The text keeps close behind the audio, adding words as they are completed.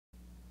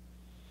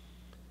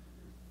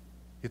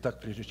And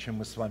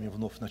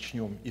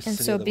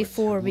so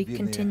before we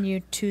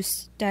continue to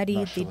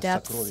study the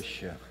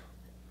depths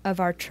of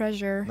our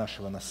treasure,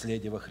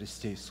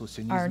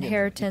 our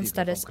inheritance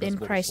that is in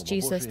Christ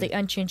Jesus, the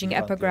unchanging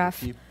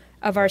epigraph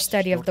of our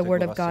study of the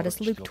Word of God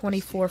is Luke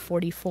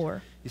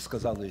 24:44.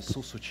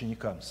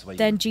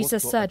 Then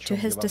Jesus said to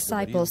his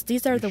disciples,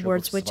 "These are the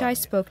words which I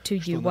spoke to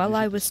you while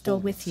I was still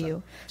with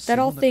you, that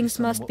all things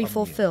must be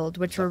fulfilled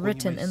which were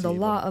written in the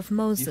law of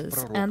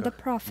Moses and the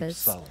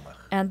prophets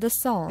and the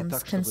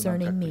Psalms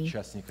concerning me."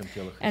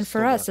 And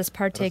for us as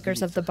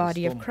partakers of the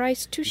body of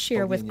Christ, to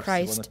share with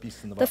Christ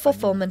the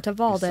fulfillment of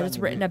all that is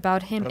written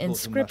about him in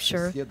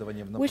Scripture,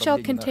 we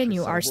shall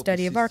continue our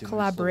study of our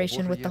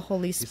collaboration with the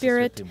Holy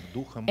Spirit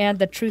and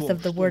the truth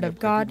of the Word of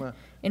God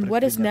in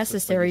what is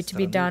necessary to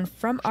be done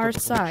from our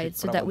side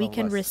so that we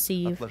can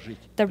receive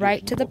the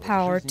right to the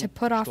power to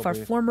put off our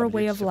former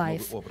way of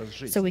life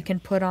so we can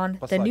put on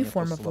the new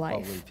form of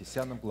life.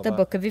 The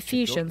book of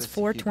Ephesians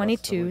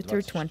 4:22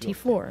 through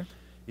 24.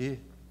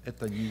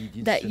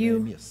 That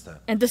you,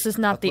 and this is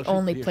not the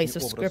only place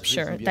of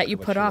Scripture, that you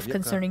put off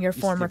concerning your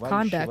former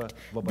conduct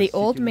the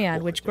old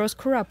man which grows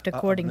corrupt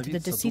according to the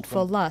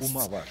deceitful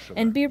lusts,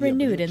 and be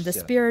renewed in the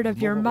spirit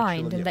of your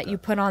mind, and that you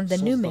put on the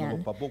new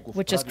man,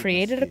 which is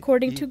created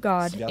according to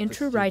God in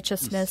true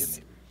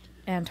righteousness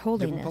and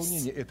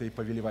holiness.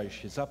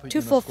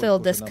 To fulfill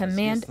this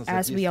command,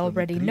 as we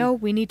already know,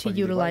 we need to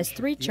utilize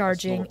three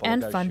charging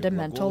and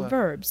fundamental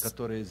verbs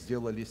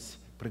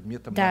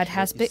that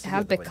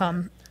have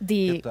become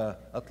the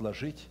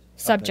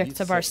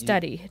subjects of our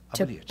study: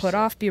 to put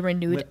off, be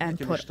renewed, and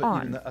put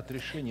on.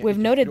 We've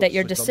noted that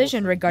your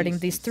decision regarding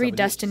these three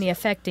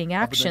destiny-affecting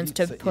actions,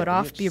 to put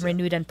off, be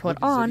renewed, and put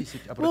on,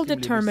 will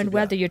determine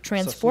whether you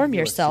transform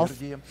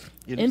yourself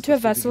into a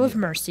vessel of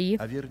mercy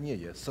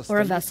or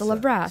a vessel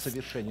of wrath,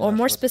 or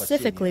more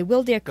specifically,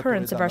 will the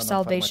occurrence of our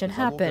salvation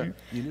happen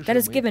that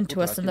is given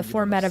to us in the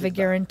format of a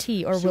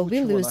guarantee, or will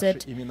we lose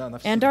it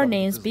and our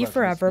names be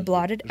forever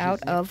blotted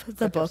out of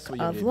the book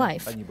of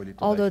life,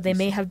 although they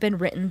may have been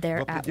written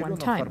there at one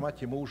time?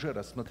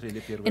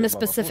 In a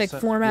specific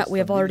format, we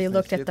have already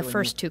looked at the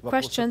first two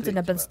questions and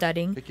have been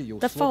studying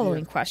the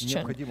following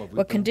question: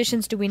 what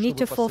conditions do we need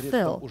to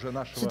fulfill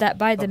so that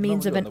by the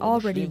means of an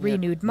already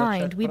renewed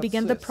mind we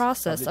begin the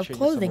process of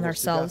clothing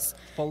ourselves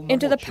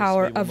into the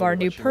power of our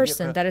new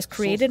person that is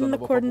created in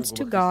accordance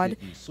to God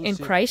in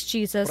Christ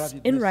Jesus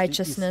in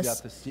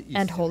righteousness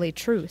and holy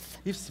truth.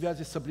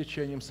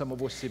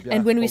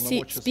 And when we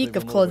speak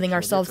of clothing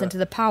ourselves into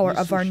the power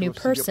of our new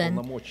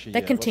person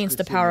that contains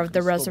the power of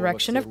the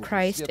resurrection of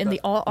Christ in the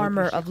all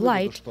armor of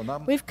light,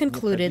 we've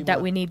concluded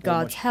that we need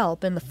God's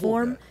help in the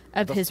form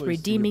of His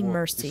redeeming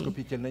mercy.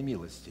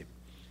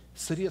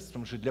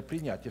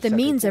 The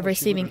means of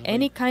receiving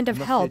any kind of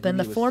help in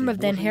the form of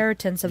the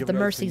inheritance of the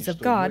mercies of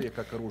God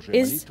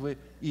is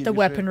the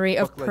weaponry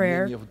of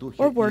prayer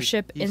or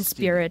worship in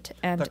spirit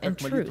and in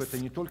truth.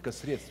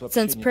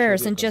 Since prayer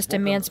isn't just a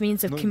man's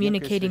means of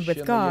communicating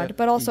with God,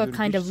 but also a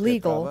kind of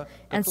legal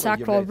and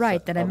sacral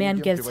right that a man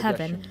gives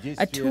heaven,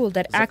 a tool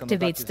that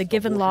activates the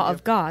given law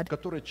of God,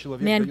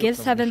 man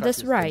gives heaven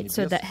this right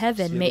so that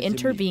heaven may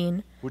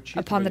intervene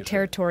upon the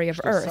territory of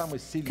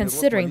earth.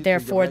 Considering,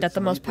 therefore, that the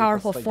most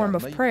powerful form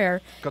of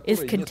prayer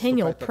is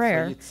continual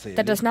prayer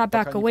that does not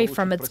back away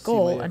from its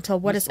goal until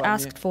what is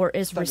asked for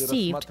is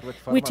received,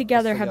 we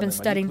together have been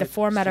studying the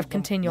format of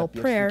continual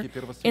prayer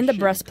in the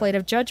breastplate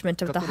of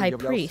judgment of the high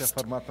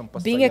priest,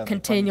 being a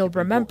continual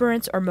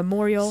remembrance or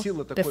memorial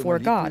before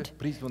God.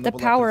 The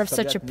power of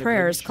such a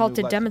prayer is called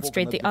to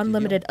demonstrate the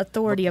unlimited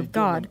authority of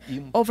God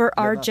over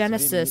our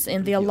genesis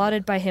in the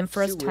allotted by Him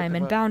for us time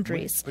and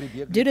boundaries.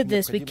 Due to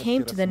this, we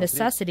came to the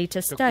necessity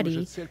to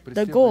study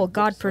the goal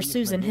God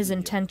pursues in His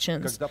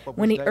intentions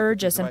when He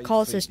urges and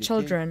calls His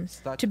children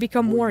to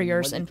become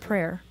warriors in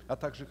prayer,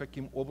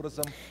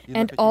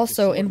 and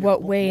also in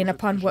what way and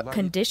upon what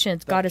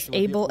conditions God is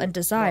able and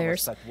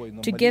desires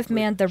to give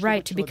man the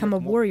right to become a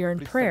warrior in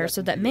prayer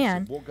so that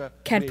man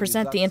can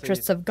present the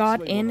interests of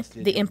God in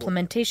the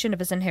implementation of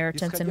his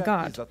inheritance in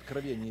God.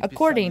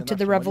 According to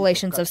the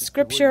revelations of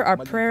Scripture, our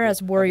prayer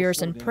as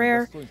warriors in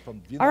prayer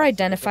are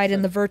identified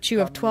in the virtue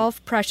of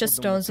 12 precious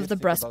stones of the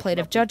breastplate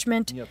of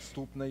judgment,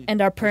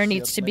 and our prayer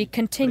needs to be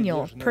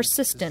continual,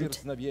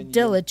 persistent,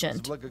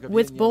 diligent,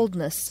 with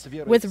boldness,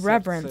 with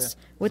reverence,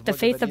 with the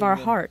faith of our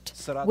heart,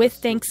 with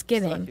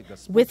thanksgiving,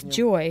 with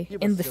joy,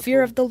 in the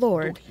fear of the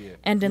Lord,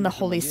 and in the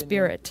Holy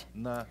Spirit,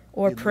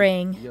 or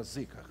praying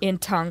in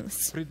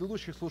tongues.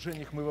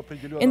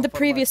 In the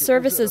previous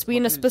services, we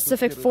in a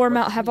specific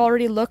format have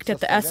already looked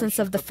at the essence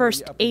of the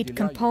first 8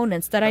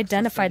 components that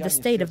identify the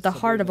state of the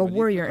heart of a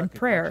warrior in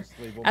prayer,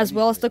 as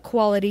well as the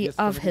quality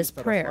of his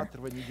prayer,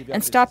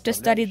 and stopped to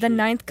study the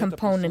 9th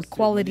component,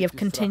 quality of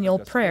continual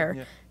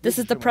prayer. This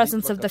is the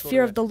presence of the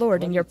fear of the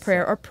Lord in your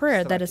prayer, or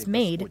prayer that is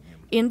made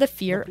in the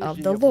fear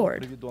of the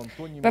Lord.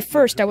 But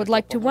first, I would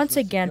like to once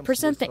again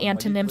present the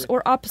antonyms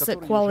or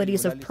opposite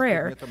qualities of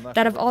prayer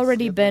that have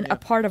already been a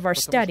part of our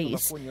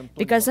studies,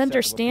 because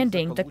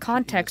understanding the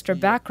context or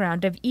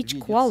background of each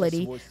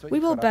quality, we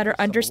will better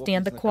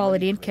understand the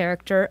quality and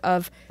character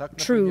of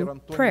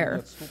true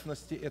prayer.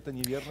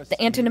 The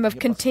antonym of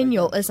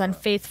continual is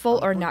unfaithful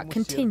or not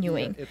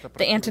continuing.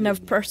 The antonym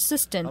of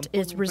persistent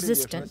is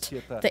resistant.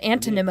 The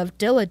antonym of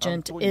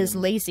diligent is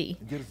lazy.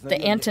 The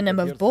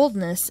antonym of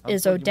boldness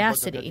is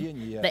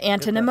audacity. The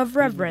antonym of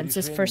reverence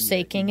is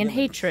forsaking and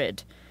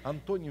hatred.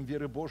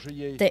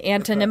 The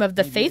antonym of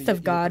the faith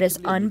of God is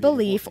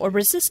unbelief or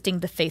resisting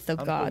the faith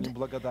of God.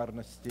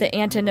 The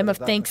antonym of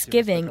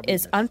thanksgiving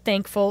is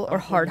unthankful or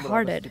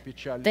hard-hearted.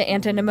 The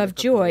antonym of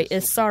joy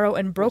is sorrow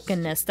and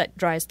brokenness that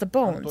dries the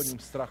bones.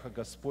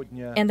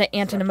 And the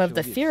antonym of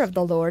the fear of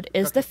the Lord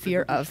is the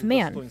fear of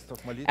man.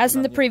 As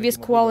in the previous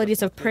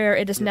qualities of prayer,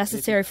 it is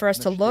necessary for us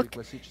to look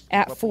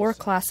at 4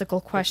 classical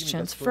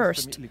questions.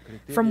 First,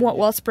 from what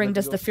wellspring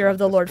does the fear of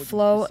the Lord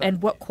flow,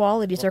 and what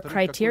qualities or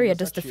criteria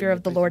does the fear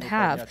of the Lord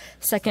have?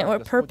 Second,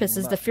 what purpose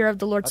is the fear of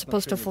the Lord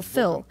supposed to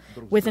fulfill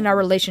within our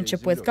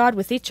relationship with God,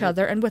 with each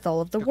other, and with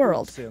all of the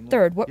world?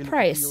 Third, what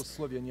price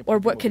or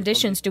what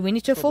conditions do we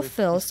need to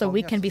fulfill so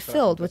we can be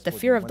filled with the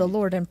fear of the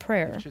Lord in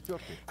prayer?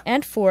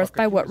 And fourth,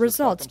 by what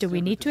results do we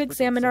need to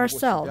examine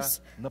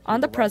ourselves on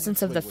the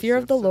presence of the fear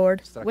of the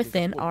Lord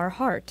within our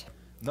heart?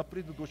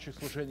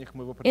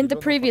 In the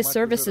previous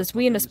services,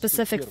 we in a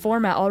specific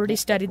format already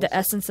studied the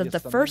essence of the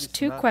first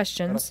 2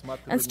 questions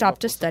and stopped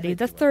to study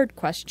the third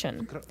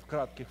question.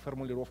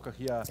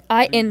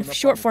 I, in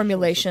short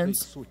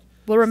formulations,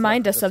 will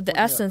remind us of the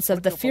essence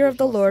of the fear of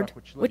the Lord,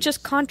 which is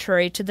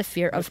contrary to the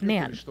fear of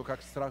man.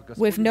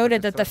 We've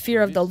noted that the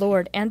fear of the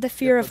Lord and the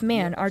fear of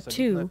man are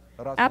 2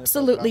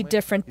 absolutely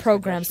different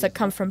programs that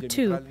come from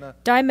 2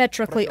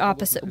 diametrically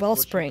opposite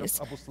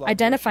wellsprings,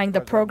 identifying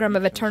the program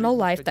of eternal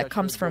life that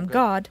comes from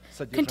God,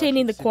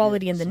 containing the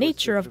quality and the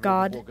nature of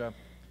God,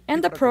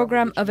 and the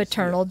program of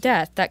eternal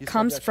death that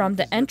comes from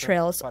the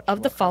entrails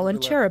of the fallen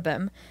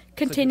cherubim,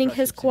 containing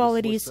his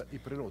qualities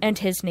and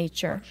his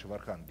nature.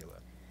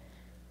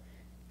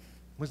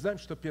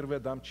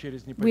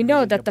 We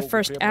know that the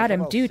first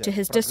Adam, due to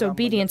his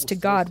disobedience to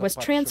God, was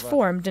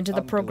transformed into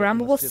the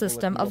programmable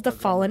system of the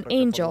fallen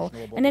angel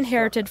and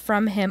inherited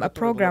from him a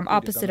program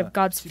opposite of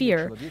God's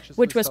fear,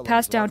 which was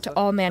passed down to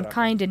all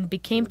mankind and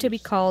became to be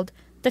called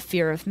the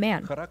fear of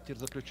man.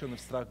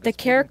 The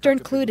character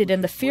included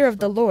in the fear of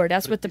the Lord,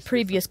 as with the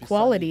previous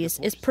qualities,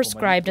 is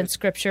prescribed in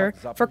Scripture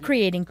for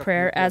creating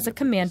prayer as a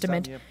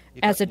commandment,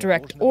 as a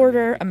direct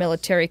order, a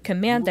military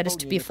command that is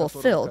to be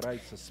fulfilled.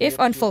 If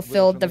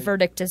unfulfilled, the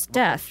verdict is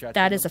death.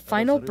 That is a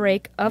final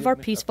break of our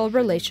peaceful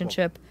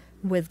relationship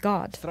with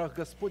God.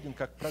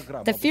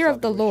 The fear of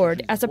the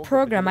Lord, as a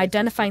program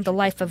identifying the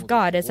life of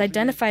God, is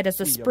identified as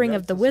the spring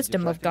of the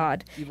wisdom of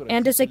God,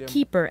 and is a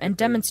keeper and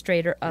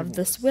demonstrator of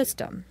this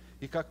wisdom.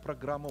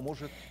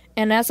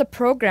 And as a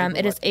program,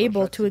 it is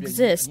able to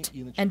exist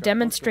and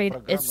demonstrate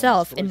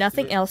itself in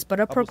nothing else but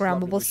a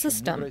programmable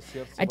system,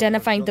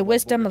 identifying the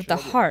wisdom of the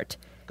heart,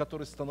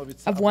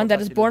 of one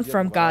that is born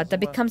from God, that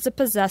becomes a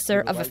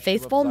possessor of a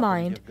faithful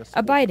mind,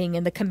 abiding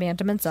in the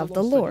commandments of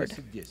the Lord.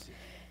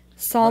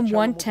 Psalm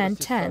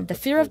 110:10, the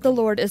fear of the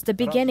Lord is the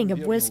beginning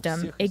of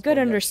wisdom. A good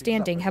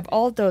understanding have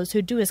all those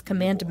who do his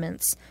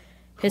commandments.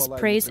 His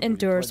praise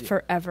endures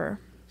forever.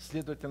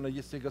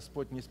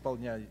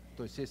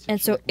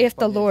 And so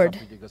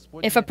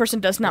if a person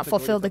does not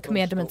fulfill the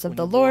commandments of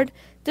the Lord,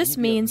 this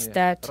means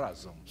that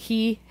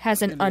he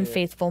has an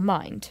unfaithful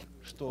mind,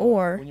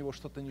 or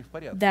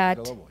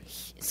that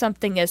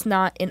something is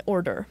not in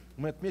order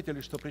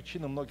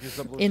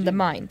in the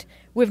mind.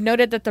 We've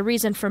noted that the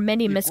reason for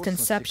many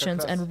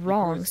misconceptions and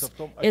wrongs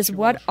is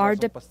what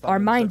our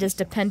mind is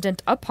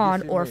dependent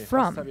upon or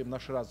from.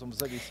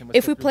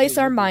 If we place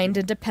our mind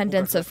in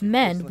dependence of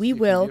men, we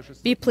will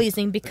be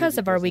pleasing because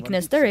of our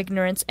weakness, their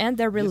ignorance, and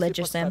their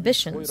religious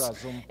ambitions.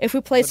 If we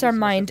place our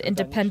mind in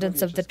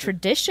dependence of the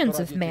traditions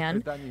of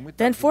man,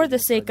 then for the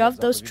sake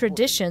of those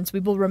traditions, we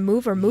will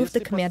remove or move the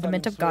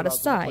commandment of God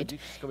aside.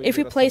 If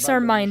we place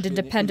our mind in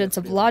dependence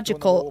of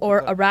logical or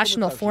a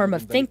rational form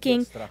of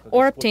thinking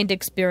or obtained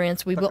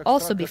experience, we will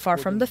also be far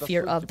from the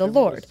fear of the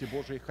Lord.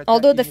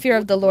 Although the fear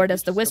of the Lord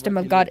as the wisdom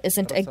of God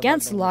isn't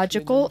against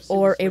logical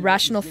or a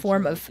rational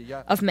form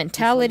of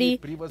mentality,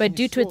 but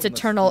due to its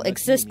eternal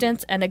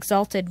existence and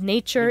exalted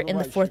nature in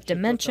the 4th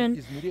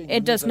dimension,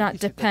 it does not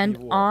depend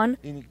on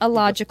a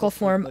logical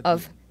form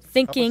of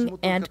thinking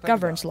and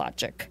governs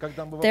logic.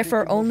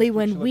 Therefore, only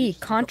when we,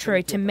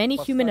 contrary to many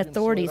human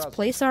authorities,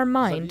 place our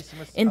mind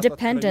in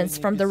dependence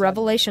from the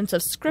revelations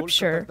of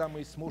Scripture,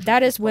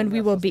 that is when we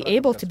will be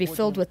able to be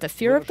filled with the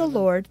fear of the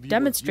Lord,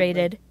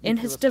 demonstrated in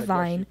His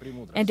divine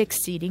and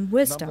exceeding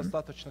wisdom.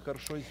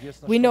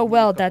 We know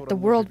well that the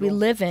world we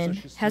live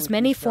in has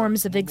many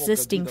forms of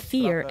existing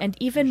fear and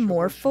even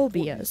more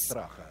phobias.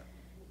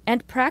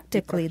 And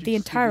practically, the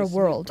entire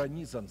world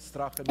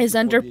is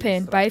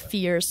underpinned by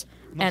fears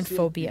and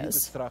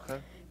phobias.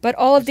 But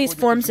all of these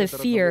forms of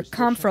fear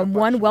come from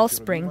one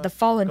wellspring, the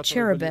fallen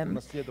cherubim.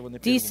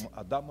 These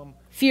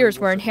fears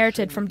were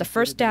inherited from the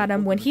first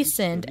Adam when he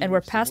sinned and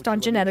were passed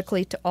on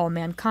genetically to all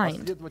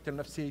mankind.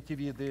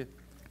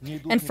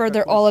 And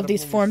further, all of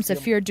these forms of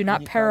fear do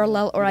not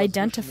parallel or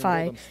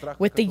identify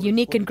with the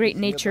unique and great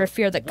nature of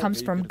fear that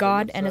comes from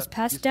God and is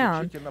passed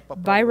down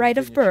by right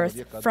of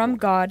birth from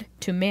God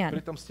to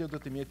man.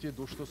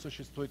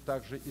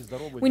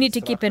 We need to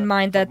keep in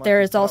mind that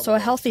there is also a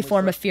healthy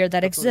form of fear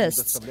that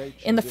exists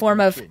in the form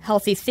of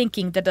healthy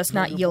thinking that does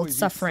not yield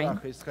suffering.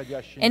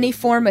 Any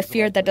form of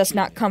fear that does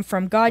not come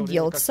from God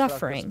yields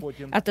suffering.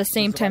 At the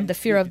same time, the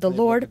fear of the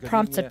Lord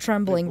prompts a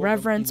trembling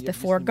reverence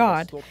before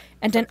God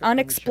and an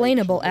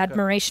unexplainable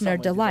admiration or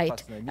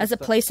delight, as it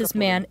places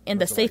man in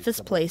the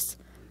safest place,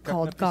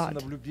 called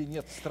God.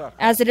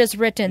 As it is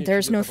written, there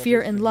is no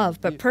fear in love,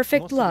 but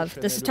perfect love.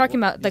 This is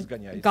talking about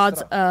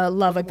God's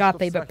love,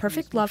 agape, but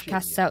perfect love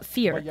casts out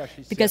fear,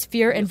 because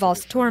fear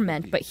involves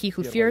torment, but he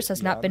who fears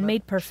has not been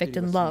made perfect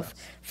in love.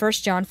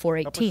 1 John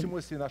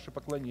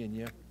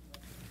 4:18.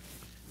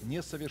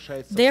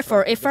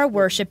 Therefore, if our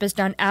worship is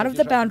done out of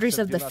the boundaries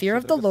of the fear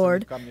of the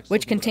Lord,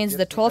 which contains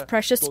the 12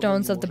 precious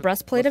stones of the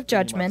breastplate of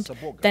judgment,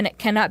 then it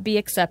cannot be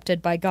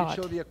accepted by God.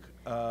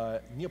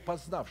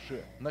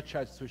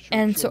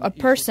 And so a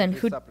person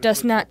who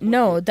does not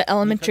know the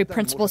elementary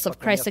principles of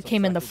Christ that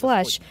came in the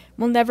flesh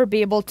will never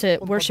be able to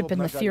worship in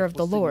the fear of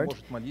the Lord.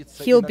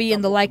 He'll be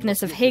in the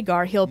likeness of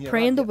Hagar. He'll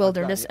pray in the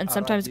wilderness, and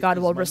sometimes God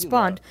will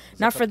respond,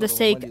 not for the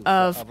sake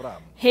of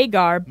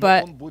Hagar,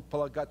 but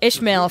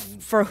Ishmael,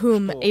 for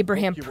whom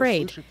Abraham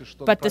prayed.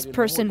 But this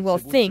person will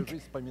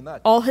think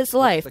all his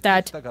life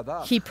that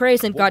he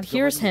prays and God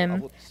hears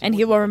him, and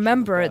he will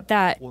remember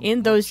that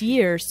in those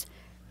years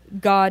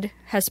God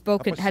had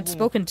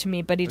spoken to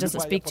me, but he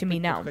doesn't speak to me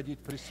now.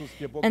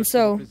 And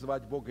so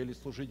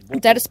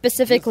that is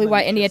specifically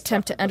why any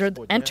attempt to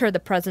enter the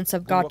presence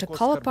of God, to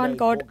call upon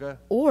God,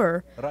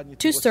 or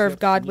to serve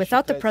God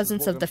without the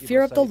presence of the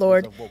fear of the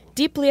Lord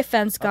deeply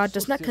offends God,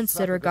 does not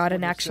consider God,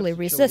 and actually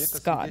resists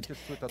God.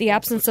 The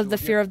absence of the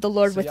fear of the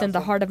Lord within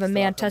the heart of a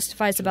man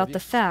testifies about the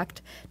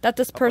fact that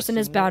this person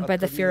is bound by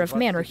the fear of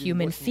man, or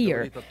human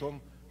fear.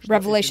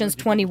 Revelations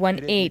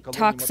 21:8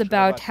 talks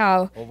about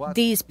how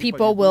these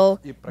people will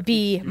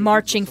be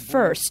marching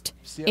first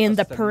in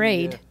the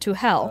parade to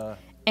hell,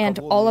 and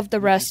all of the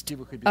rest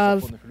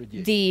of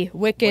the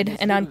wicked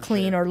and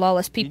unclean or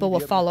lawless people will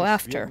follow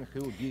after.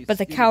 But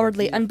the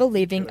cowardly,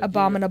 unbelieving,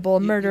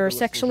 abominable, murderers,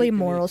 sexually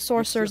immoral,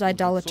 sorcerers,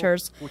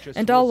 idolaters,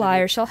 and all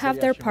liars shall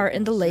have their part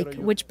in the lake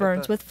which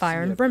burns with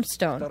fire and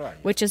brimstone,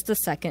 which is the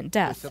second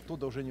death.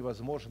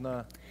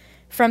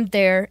 From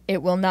there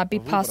it will not be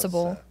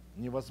possible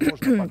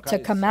to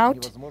come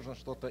out,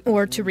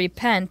 or to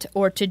repent,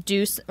 or to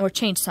do or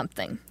change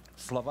something.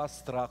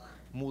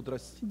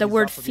 The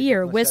word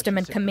fear, wisdom,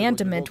 and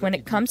commandment, when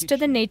it comes to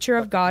the nature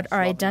of God,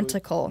 are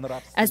identical,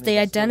 as they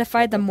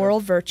identify the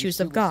moral virtues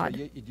of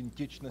God.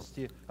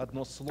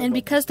 And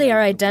because they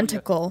are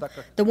identical,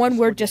 the one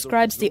word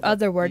describes the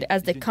other word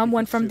as they come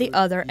one from the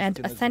other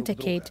and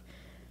authenticate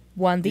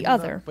one the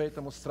other.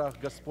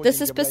 This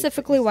is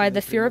specifically why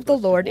the fear of the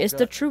Lord is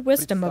the true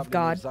wisdom of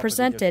God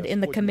presented in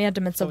the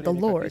commandments of the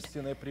Lord.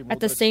 At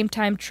the same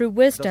time, true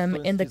wisdom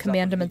in the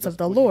commandments of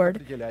the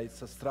Lord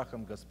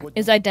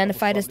is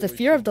identified as the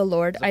fear of the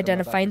Lord,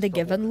 identifying the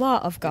given law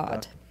of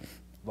God.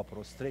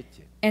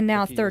 And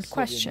now, third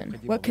question.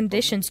 What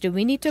conditions do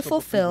we need to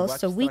fulfill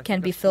so we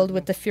can be filled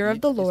with the fear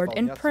of the Lord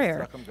in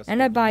prayer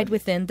and abide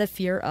within the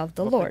fear of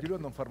the Lord?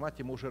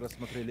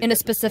 In a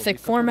specific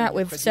format,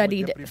 we've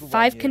studied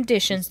 5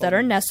 conditions that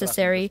are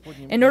necessary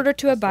in order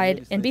to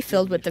abide and be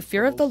filled with the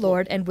fear of the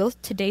Lord, and we'll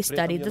today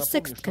study the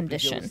 6th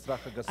condition.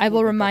 I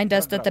will remind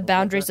us that the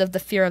boundaries of the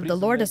fear of the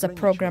Lord as a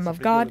program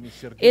of God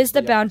is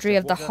the boundary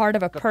of the heart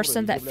of a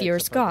person that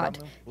fears God,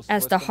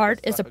 as the heart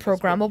is a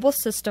programmable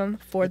system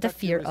for the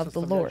fear of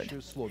the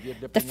Lord.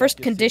 The first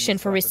condition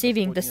for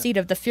receiving the seed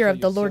of the fear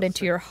of the Lord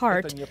into your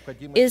heart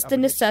is the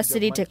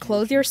necessity to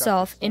clothe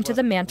yourself into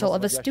the mantle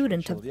of a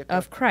student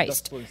of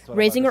Christ,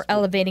 raising or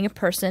elevating a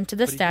person to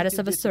the status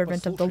of a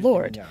servant of the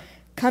Lord.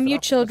 Come, you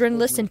children,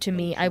 listen to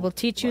me. I will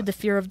teach you the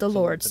fear of the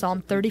Lord.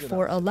 Psalm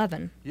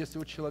 34:11.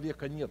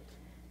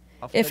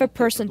 If a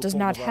person does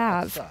not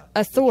have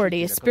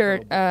authority,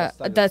 the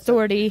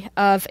authority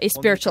of a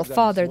spiritual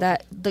father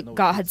that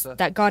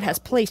God has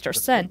placed or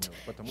sent,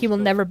 he will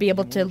never be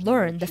able to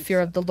learn the fear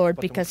of the Lord,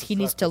 because he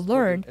needs to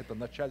learn.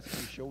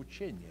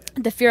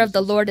 The fear of the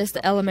Lord is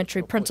the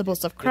elementary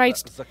principles of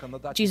Christ,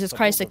 Jesus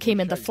Christ that came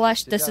in the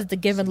flesh. This is the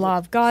given law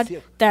of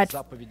God that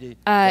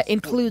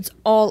includes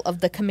all of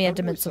the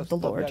commandments of the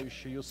Lord.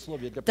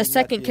 The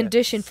second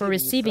condition for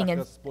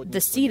receiving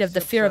the seed of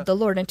the fear of the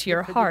Lord into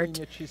your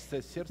heart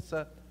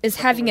is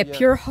having a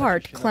pure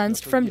heart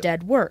cleansed from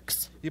dead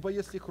works.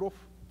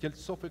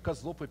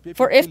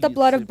 For if the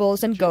blood of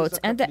bulls and goats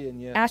and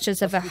the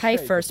ashes of a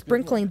heifer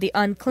sprinkling the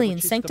unclean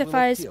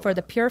sanctifies for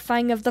the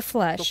purifying of the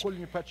flesh,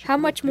 how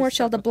much more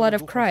shall the blood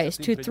of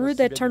Christ, who through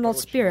the eternal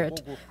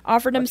Spirit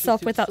offered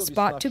himself without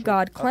spot to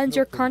God, cleanse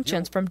your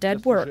conscience from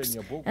dead works,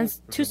 and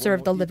to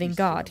serve the living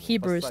God.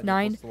 Hebrews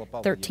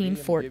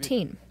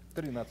 9:13-14.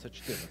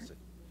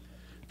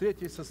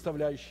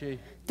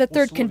 The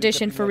third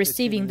condition for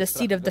receiving the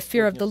seed of the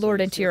fear of the Lord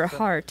into your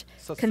heart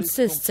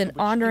consists in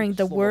honoring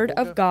the Word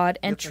of God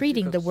and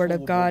treating the Word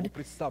of God,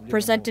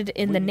 presented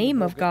in the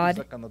name of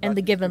God and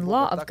the given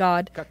law of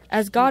God,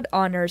 as God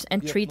honors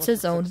and treats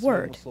His own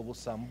Word.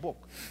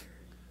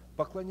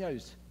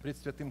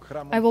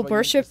 I will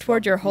worship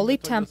toward your holy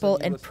temple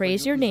and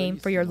praise your name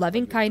for your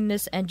loving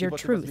kindness and your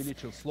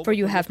truth, for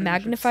you have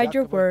magnified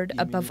your word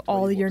above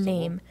all your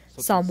name.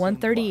 Psalm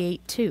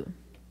 138:2.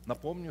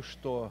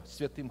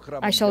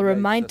 I shall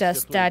remind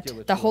us that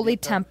the holy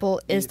temple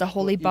is the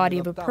holy body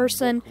of a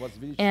person,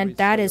 and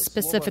that is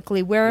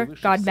specifically where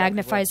God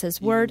magnifies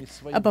His word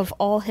above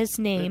all His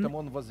name,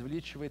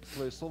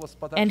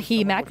 and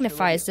He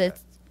magnifies it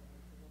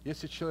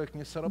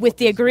with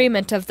the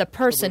agreement of the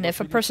person. If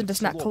a person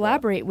does not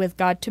collaborate with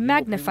God to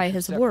magnify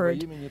His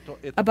word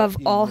above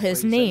all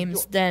His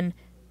names, then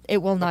it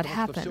will not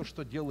happen.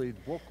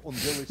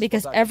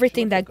 Because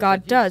everything that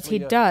God does, He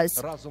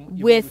does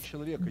with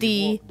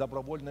the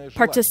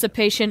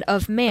participation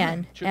of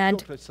man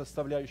and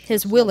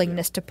his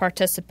willingness to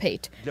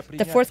participate.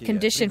 The fourth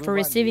condition for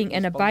receiving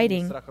and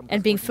abiding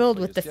and being filled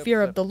with the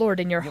fear of the Lord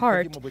in your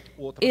heart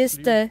is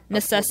the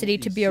necessity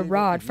to be a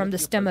rod from the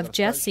stem of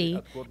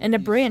Jesse and a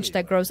branch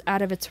that grows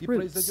out of its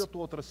roots.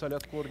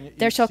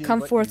 There shall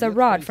come forth a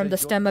rod from the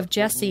stem of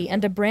Jesse,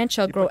 and a branch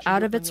shall grow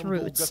out of its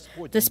roots.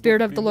 The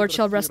Spirit of the Lord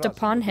shall rest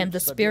upon him, the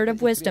spirit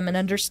of wisdom and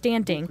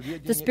understanding,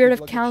 the spirit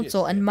of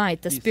counsel and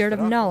might, the spirit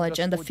of knowledge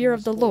and the fear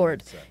of the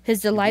Lord.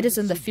 His delight is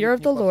in the fear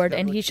of the Lord,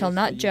 and he shall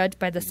not judge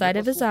by the sight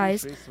of his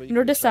eyes,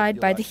 nor decide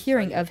by the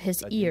hearing of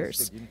his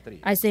ears.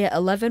 Isaiah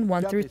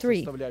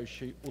 11:1-3.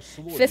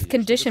 Fifth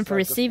condition for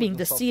receiving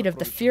the seed of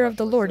the fear of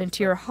the Lord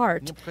into your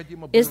heart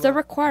is the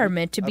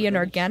requirement to be an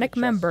organic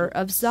member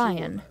of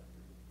Zion.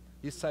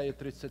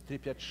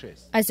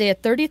 Isaiah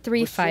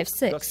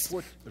 33:5-6.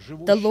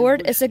 The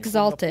Lord is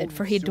exalted,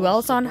 for He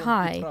dwells on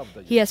high.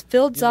 He has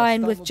filled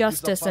Zion with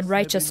justice and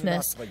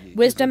righteousness.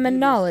 Wisdom and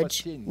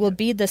knowledge will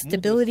be the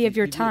stability of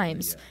your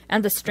times,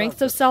 and the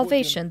strength of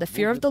salvation, the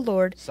fear of the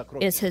Lord,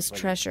 is His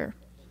treasure.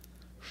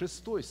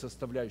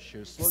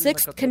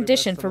 Sixth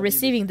condition for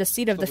receiving the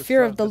seed of the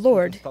fear of the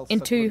Lord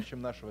into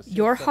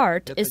your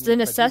heart is the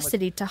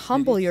necessity to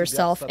humble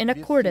yourself in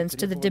accordance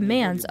to the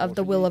demands of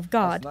the will of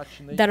God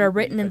that are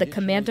written in the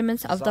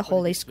commandments of the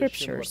Holy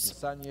Scriptures.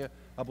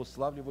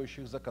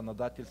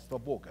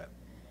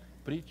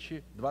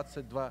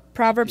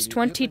 Proverbs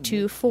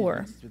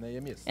 22:4.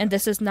 And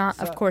this is not,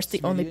 of course, the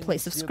only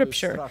place of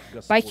Scripture.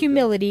 By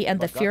humility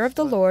and the fear of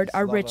the Lord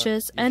are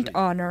riches and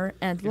honor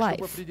and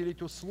life.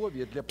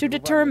 To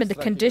determine the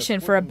condition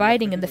for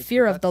abiding in the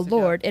fear of the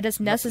Lord, it is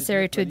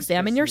necessary to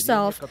examine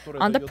yourself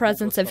on the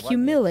presence of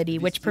humility,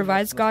 which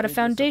provides God a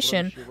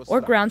foundation or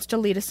grounds to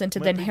lead us into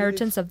the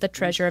inheritance of the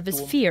treasure of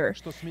His fear.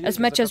 As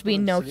much as we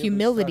know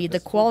humility,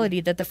 the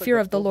quality that the fear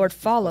of the Lord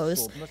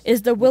follows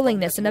is the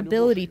willingness and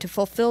ability to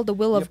fulfill the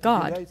will of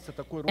God.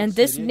 And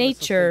this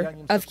nature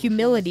of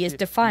humility is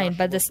defined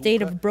by the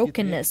state of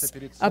brokenness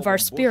of our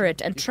spirit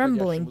and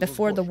trembling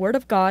before the word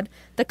of God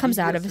that comes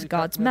out of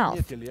God's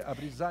mouth.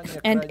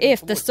 And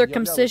if the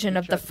circumcision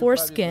of the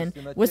foreskin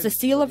was the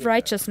seal of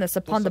righteousness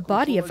upon the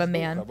body of a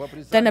man,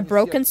 then a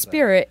broken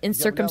spirit in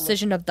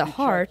circumcision of the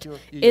heart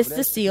is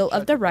the seal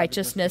of the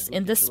righteousness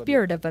in the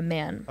spirit of a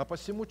man.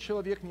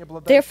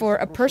 Therefore,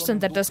 a person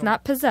that does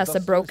not possess a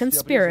broken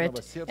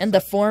spirit in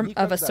the form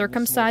of a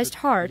circumcised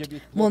heart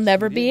will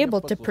never be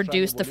able to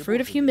produce the fruit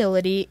of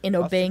humility in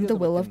obeying the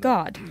will of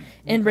God.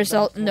 In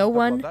result, no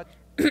one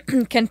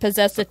can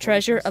possess the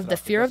treasure of the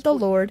fear of the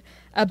Lord,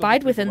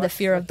 abide within the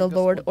fear of the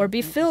Lord, or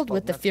be filled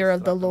with the fear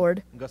of the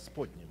Lord.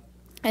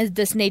 As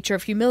this nature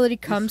of humility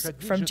comes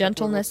from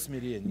gentleness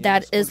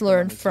that is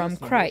learned from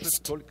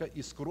Christ.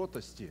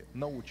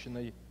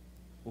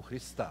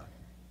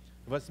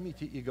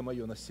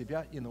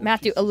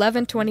 Matthew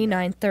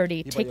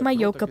 11:29-30. Take my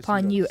yoke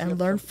upon you and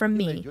learn from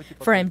me,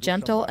 for I am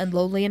gentle and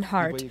lowly in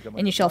heart,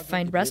 and you shall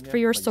find rest for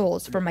your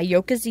souls, for my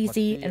yoke is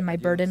easy and my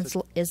burden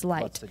is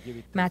light.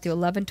 Matthew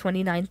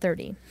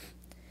 11:29-30.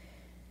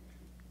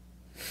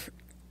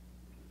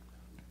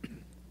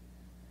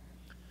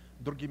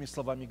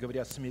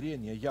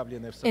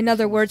 In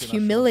other words,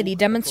 humility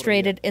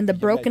demonstrated in the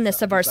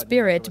brokenness of our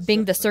spirit,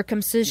 being the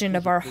circumcision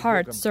of our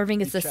heart,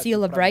 serving as the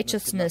seal of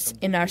righteousness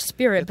in our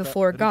spirit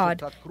before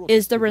God,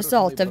 is the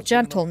result of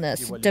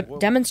gentleness,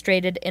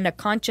 demonstrated in a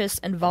conscious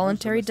and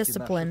voluntary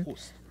discipline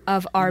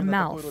of our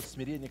mouth.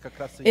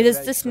 It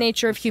is this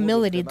nature of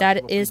humility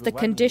that is the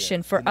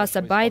condition for us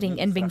abiding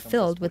and being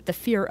filled with the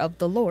fear of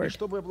the Lord.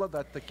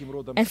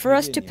 And for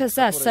us to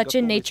possess such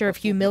a nature of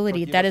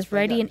humility that is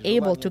ready and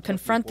able to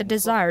confront the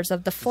desires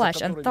of the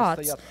flesh and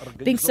thoughts,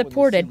 being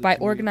supported by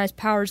organized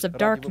powers of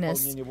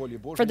darkness,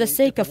 for the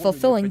sake of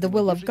fulfilling the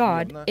will of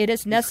God, it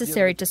is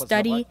necessary to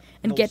study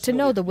and get to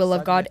know the will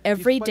of God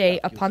every day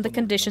upon the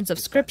conditions of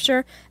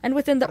Scripture and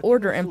within the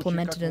order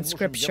implemented in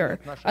Scripture.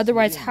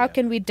 Otherwise, how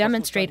can we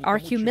demonstrate our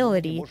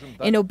humility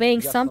in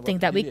obeying something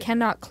that we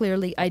cannot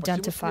clearly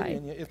identify?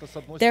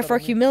 Therefore,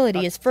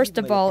 humility is first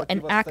of all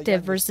an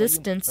active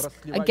resistance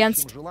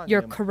against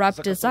your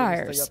corrupt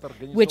desires,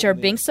 which are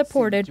being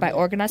supported by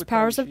organized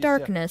powers of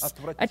darkness,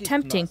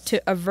 attempting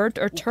to avert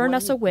or turn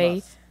us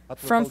away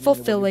from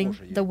fulfilling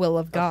the will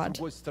of God.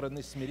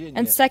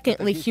 And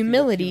secondly,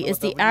 humility is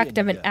the act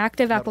of an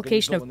active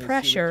application of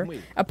pressure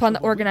upon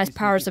the organized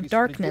powers of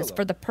darkness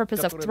for the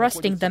purpose of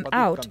thrusting them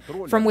out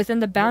from within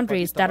the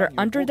boundaries that are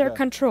under their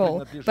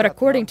control, but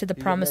according to the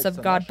promise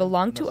of God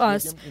belong to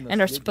us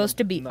and are supposed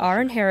to be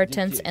our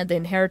inheritance and the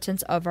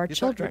inheritance of our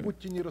children.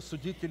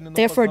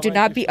 Therefore, do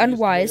not be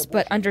unwise,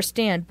 but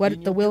understand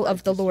what the will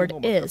of the Lord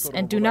is,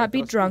 and do not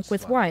be drunk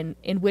with wine,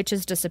 in which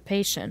is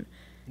dissipation,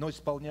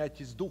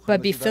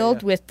 but be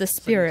filled with the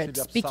Spirit,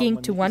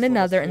 speaking to one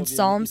another in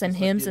psalms and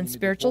hymns and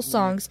spiritual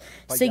songs,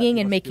 singing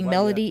and making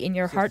melody in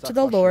your heart to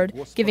the Lord,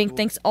 giving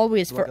thanks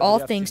always for all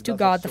things to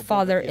God the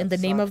Father in the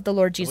name of the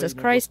Lord Jesus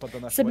Christ,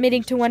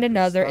 submitting to one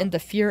another in the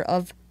fear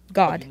of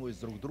God.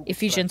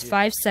 Ephesians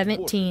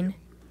 5:17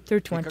 through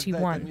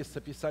 21.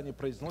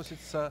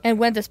 And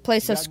when this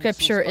place of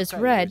Scripture is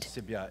read,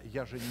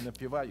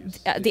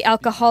 the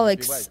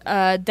alcoholics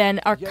then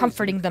are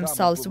comforting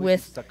themselves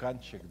with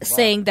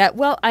saying that,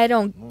 well, I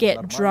don't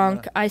get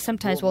drunk. I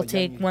sometimes will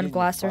take one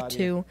glass or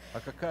two.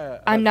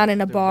 I'm not in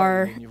a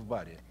bar.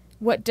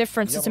 What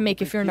difference does it make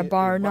if you're in a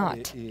bar or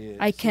not?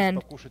 I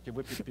can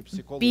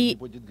be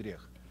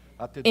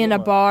in a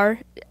bar,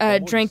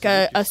 drink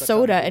a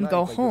soda and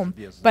go home.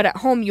 But at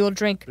home you'll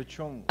drink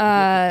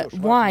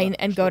wine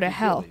and go to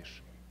hell.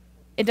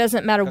 It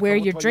doesn't matter where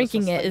you're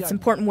drinking it. It's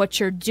important what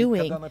you're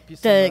doing,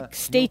 the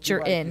state you're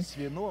in.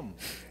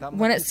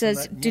 When it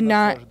says, do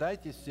not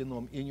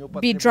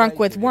be drunk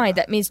with wine,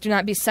 that means do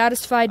not be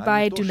satisfied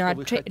by it, do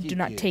not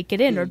take it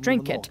in or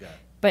drink it.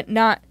 But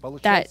not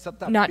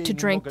to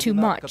drink too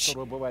much.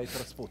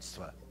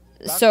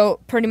 So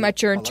pretty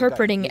much you're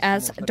interpreting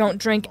as don't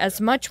drink as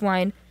much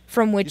wine,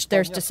 from which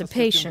there's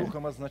dissipation.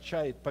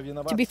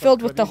 To be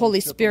filled with the Holy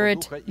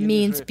Spirit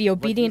means be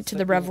obedient to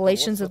the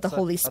revelations of the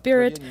Holy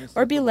Spirit,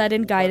 or be led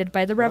and guided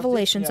by the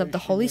revelations of the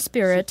Holy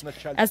Spirit,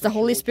 as the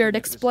Holy Spirit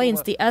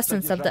explains the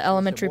essence of the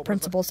elementary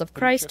principles of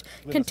Christ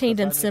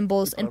contained in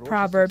symbols, in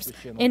proverbs,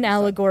 in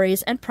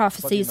allegories, and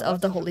prophecies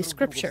of the Holy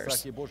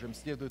Scriptures.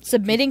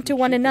 Submitting to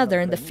one another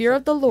in the fear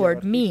of the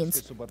Lord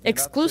means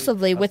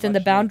exclusively within the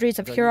boundaries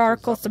of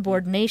hierarchical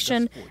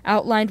subordination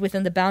outlined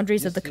within the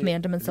boundaries of the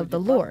commandments of the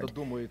Lord.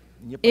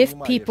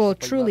 If people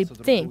truly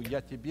think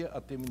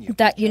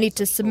that you need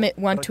to submit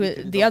one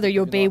to the other,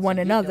 you obey one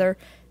another.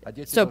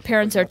 So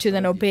parents are to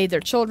then obey their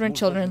children,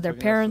 children their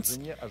parents.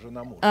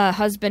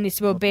 Husband needs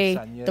to obey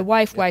the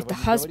wife, wife the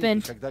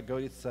husband.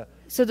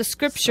 So the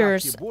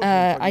Scriptures,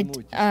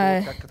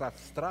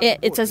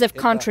 it's as if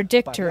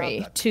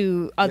contradictory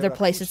to other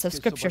places of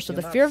Scripture. So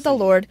the fear of the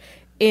Lord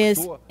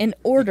is an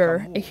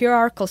order, a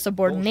hierarchical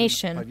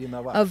subordination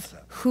of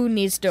who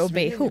needs to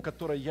obey who.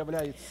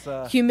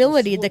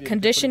 Humility, the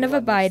condition of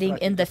abiding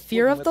in the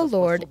fear of the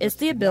Lord, is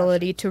the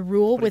ability to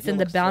rule within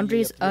the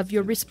boundaries of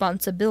your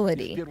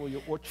responsibility.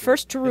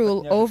 First, to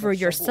rule over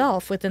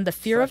yourself within the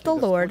fear of the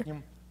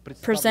Lord,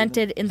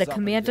 presented in the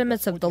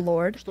commandments of the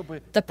Lord.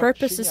 The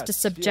purpose is to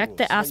subject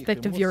the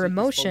aspect of your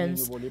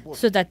emotions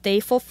so that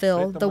they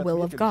fulfill the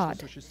will of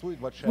God.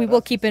 We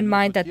will keep in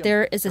mind that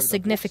there is a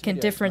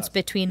significant difference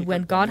between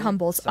when God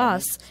humbles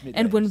us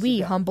and when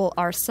we humble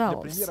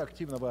ourselves.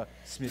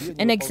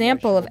 An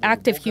example of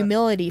active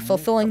humility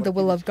fulfilling the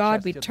will of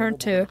God, we turn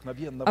to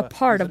a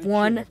part of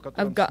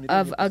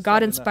a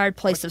God-inspired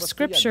place of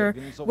Scripture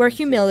where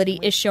humility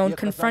is shown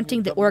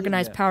confronting the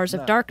organized powers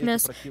of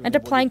darkness and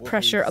applying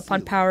pressure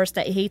upon powers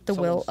that hate the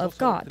will of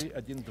God.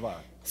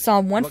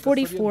 Psalm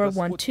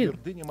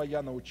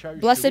 144:1-2.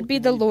 Blessed be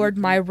the Lord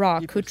my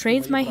rock, who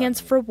trains my hands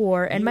for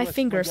war and my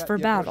fingers for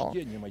battle,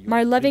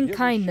 my loving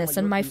kindness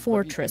and my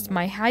fortress,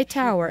 my high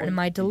tower and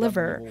my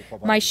deliverer,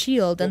 my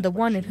shield and the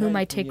one in whom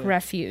I take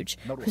refuge,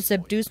 who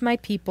subdues my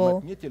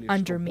people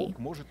under me.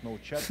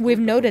 We've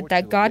noted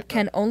that God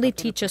can only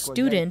teach a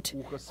student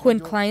who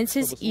inclines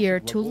his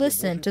ear to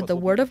listen to the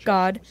word of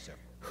God,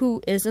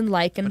 who is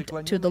likened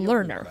to the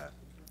learner.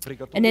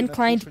 An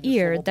inclined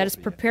ear that is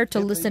prepared to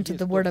listen to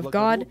the Word of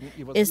God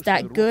is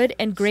that good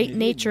and great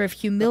nature of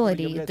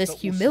humility.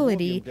 This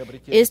humility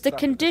is the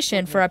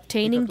condition for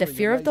obtaining the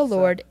fear of the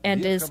Lord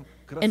and is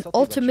an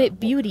ultimate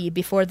beauty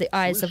before the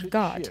eyes of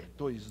God.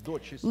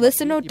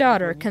 Listen, O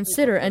daughter,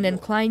 consider and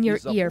incline your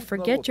ear.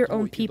 Forget your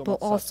own people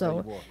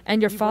also,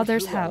 and your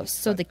father's house,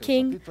 so the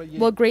king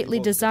will greatly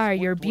desire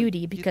your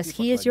beauty, because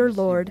he is your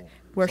Lord.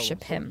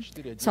 Worship him.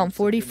 Psalm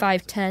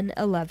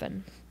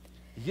 45:10-11.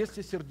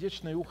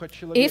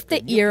 If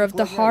the ear of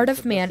the heart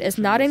of man is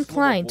not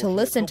inclined to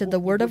listen to the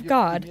word of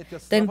God,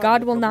 then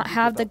God will not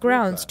have the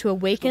grounds to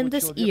awaken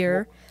this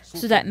ear,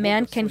 so that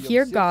man can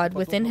hear God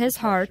within his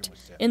heart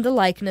in the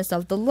likeness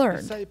of the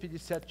learned.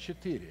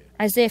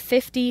 Isaiah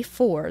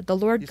 54, the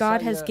Lord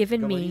God has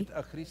given me.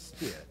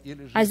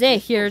 Isaiah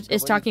here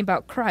is talking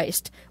about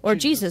Christ, or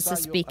Jesus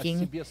is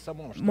speaking.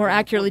 More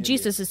accurately,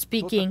 Jesus is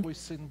speaking,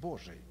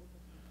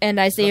 and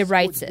Isaiah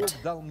writes it.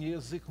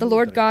 The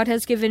Lord God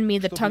has given me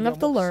the tongue of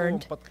the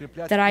learned,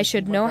 that I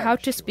should know how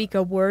to speak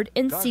a word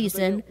in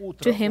season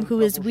to him who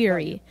is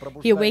weary.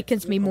 He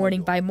awakens me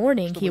morning by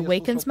morning. He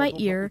awakens my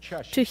ear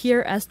to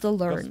hear as the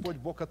learned.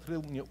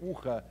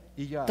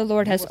 The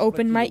Lord has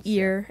opened my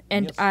ear,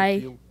 and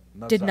I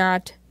did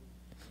not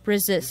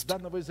resist.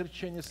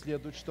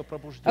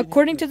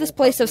 According to this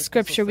place of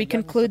Scripture, we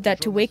conclude that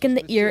to awaken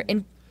the ear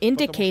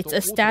indicates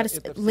a status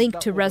linked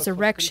to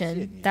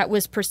resurrection that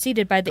was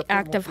preceded by the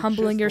act of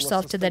humbling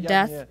yourself to the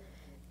death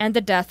and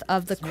the death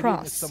of the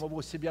cross.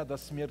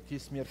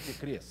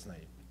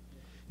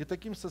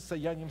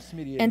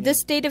 And this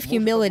state of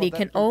humility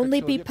can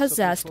only be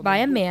possessed by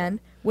a man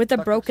with a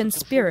broken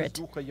spirit,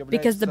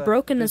 because the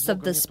brokenness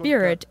of the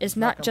spirit is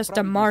not just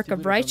a mark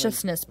of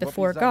righteousness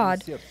before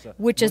God,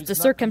 which is the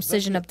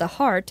circumcision of the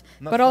heart,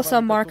 but also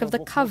a mark of the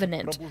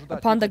covenant,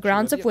 upon the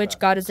grounds of which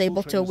God is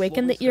able to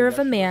awaken the ear of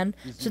a man,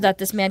 so that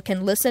this man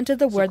can listen to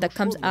the word that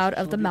comes out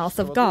of the mouth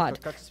of God.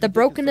 The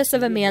brokenness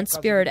of a man's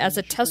spirit as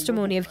a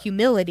testimony of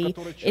humility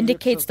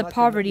indicates the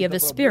poverty of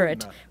his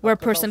spirit, where a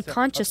person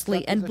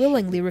consciously and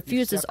willingly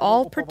refuses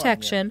all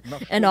protection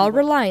and all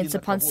reliance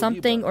upon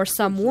something or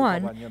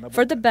someone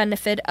for the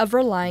benefit of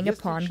relying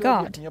upon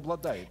God.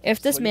 If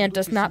this man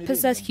does not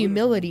possess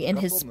humility in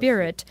his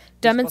spirit,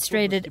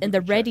 demonstrated in the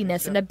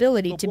readiness and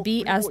ability to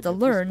be as the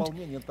learned,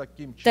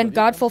 then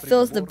God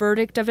fulfills the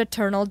verdict of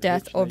eternal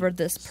death over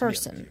this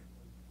person.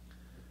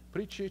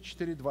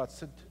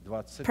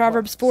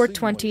 Proverbs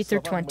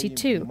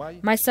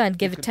 4:20-22. My son,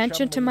 give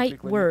attention to my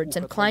words,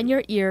 incline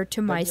your ear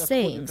to my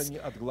sayings.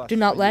 Do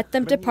not let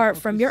them depart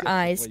from your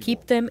eyes,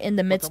 keep them in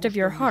the midst of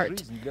your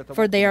heart,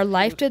 for they are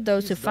life to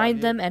those who find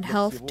them and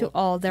health to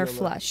all their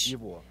flesh.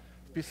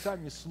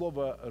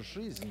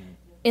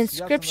 In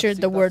Scripture,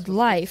 the word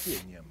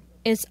life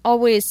is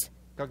always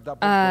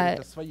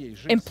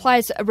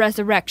implies a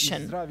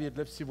resurrection.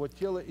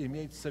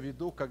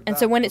 And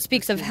so when it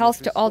speaks of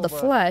health to all the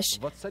flesh,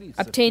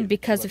 obtained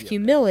because of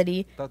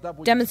humility,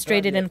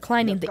 demonstrated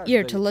inclining the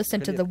ear to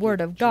listen to the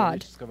word of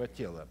God,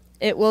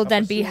 it will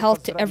then be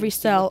health to every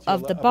cell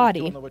of the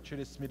body.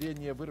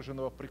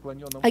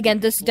 Again,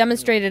 this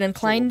demonstrated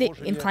inclining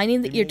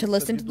the ear to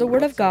listen to the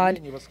word of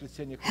God,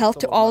 health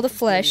to all the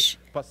flesh.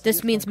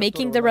 This means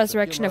making the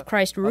resurrection of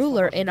Christ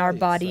ruler in our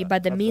body, by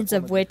the means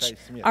of which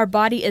our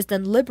body is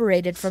then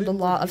liberated from the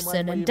law of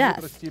sin and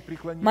death.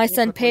 My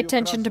son, pay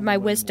attention to my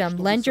wisdom,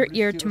 lend your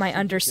ear to my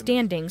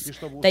understandings,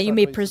 that you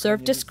may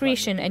preserve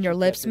discretion and your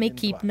lips may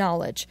keep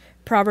knowledge.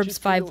 Proverbs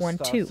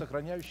 5:1-2.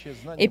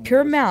 A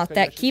pure mouth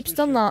that keeps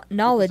the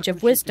knowledge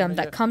of wisdom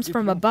that comes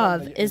from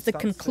above is the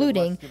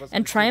concluding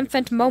and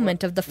triumphant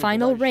moment of the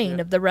final reign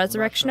of the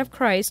resurrection of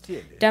Christ,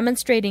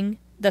 demonstrating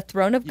the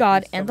throne of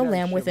God and the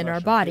Lamb within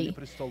our body.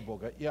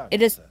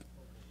 It is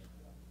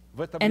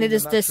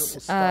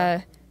this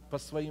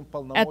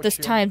at this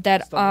time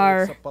that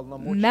our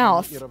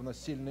mouth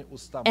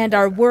and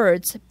our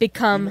words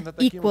become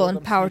equal in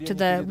power to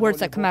the words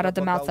that come out of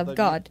the mouth of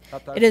God.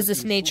 It is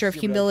this nature of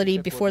humility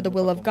before the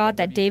will of God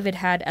that David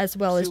had, as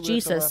well as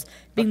Jesus,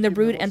 being the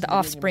root and the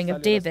offspring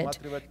of David.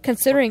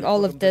 Considering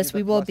all of this,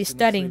 we will be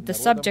studying the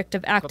subject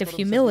of active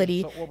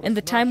humility in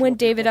the time when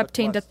David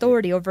obtained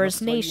authority over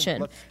his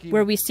nation,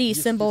 where we see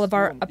symbol of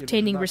our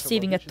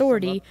receiving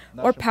authority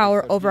or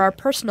power over our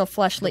personal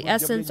fleshly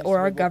essence or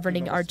our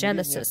governing our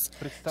genesis,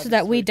 so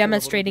that we,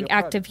 demonstrating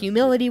active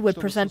humility, would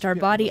present our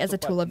body as a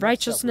tool of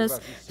righteousness,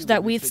 so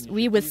that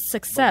we with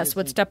success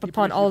would step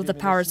upon all of the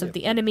powers of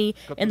the enemy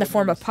in the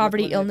form of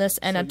poverty, illness,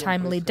 and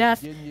untimely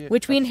death,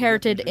 which we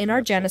inherited in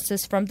our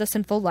genesis from the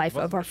sinful life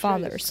of our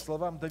fathers.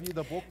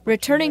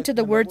 Returning to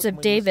the words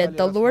of David,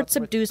 "The Lord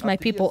subdues my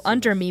people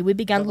under me," we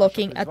began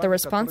looking at the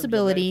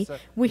responsibility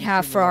we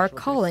have for our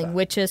calling,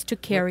 which is to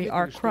carry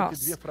our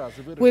cross.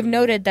 We've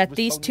noted that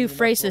these two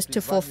phrases,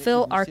 to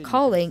fulfill our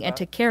calling and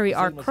to carry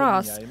our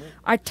cross,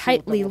 are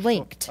tightly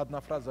linked,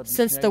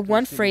 since the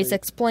one phrase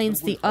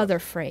explains the other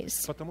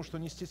phrase.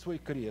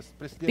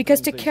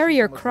 Because to carry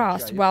your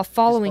cross while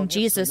following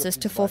Jesus is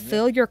to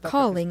fulfill your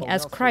calling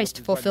as Christ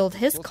fulfilled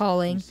his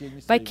calling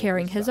by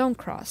carrying his own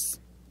cross.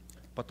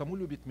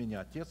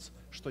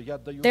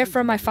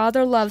 Therefore my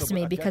Father loves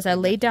me, because I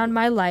lay down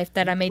my life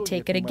that I may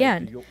take it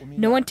again.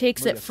 No one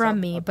takes it from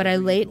me, but I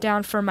lay it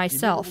down for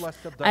myself.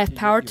 I have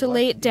power to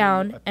lay it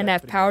down, and I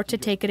have power to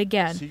take it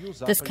again.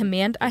 This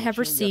command I have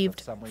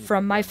received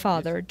from my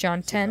Father.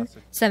 John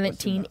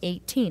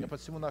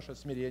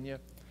 10:17-18.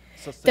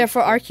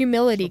 Therefore, our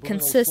humility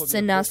consists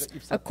in us,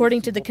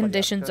 according to the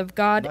conditions of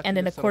God and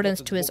in accordance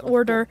to His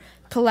order,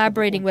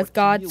 collaborating with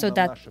God so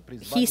that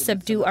He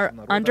subdue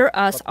under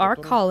us our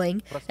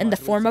calling in the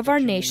form of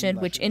our nation,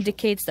 which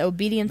indicates the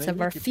obedience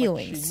of our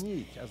feelings.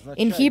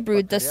 In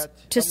Hebrew,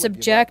 to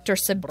subject or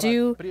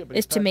subdue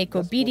is to make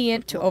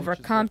obedient, to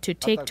overcome, to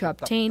take, to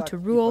obtain, to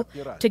rule,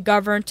 to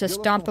govern, to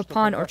stomp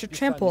upon, or to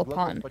trample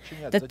upon.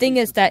 The thing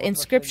is that in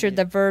Scripture,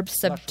 the verb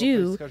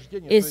subdue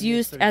is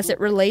used as it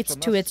relates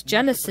to its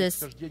genesis,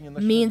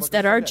 means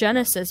that our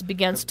genesis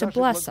begins to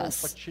bless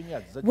us.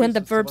 When the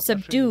verb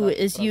subdue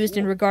is used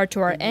in regard to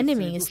our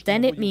enemies,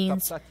 then it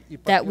means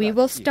that we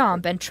will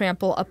stomp and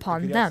trample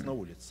upon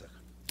them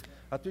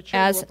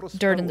as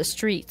dirt in the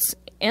streets.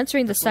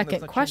 Answering the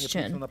second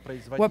question,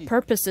 what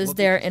purpose is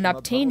there in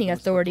obtaining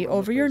authority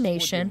over your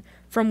nation,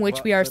 from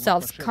which we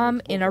ourselves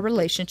come in our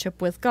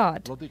relationship with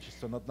God?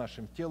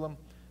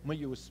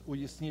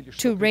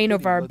 To reign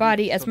over our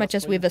body, as much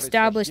as we've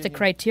established the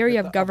criteria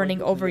of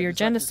governing over your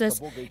genesis,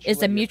 is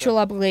the mutual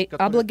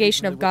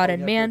obligation of God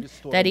and man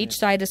that each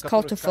side is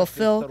called to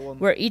fulfill,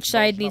 where each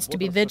side needs to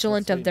be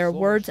vigilant of their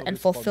words and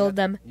fulfill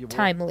them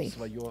timely.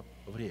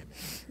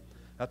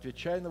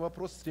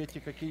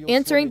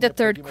 Answering the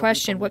third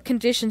question, what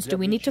conditions do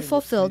we need to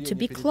fulfill to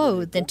be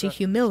clothed into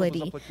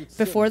humility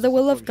before the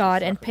will of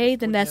God and pay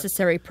the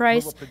necessary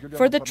price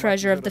for the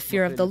treasure of the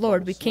fear of the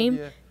Lord? We came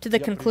to the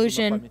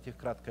conclusion,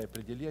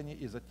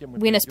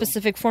 we in a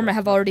specific format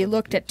have already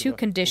looked at two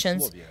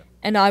conditions,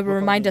 and I will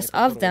remind us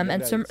of them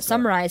and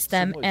summarize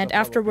them, and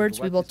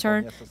afterwards we will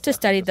turn to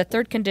study the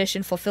third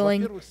condition.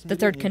 Fulfilling the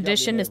third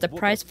condition is the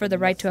price for the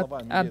right to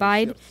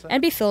abide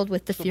and be filled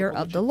with the fear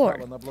of the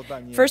Lord.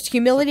 First,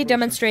 humility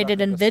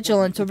demonstrated in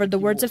vigilance over the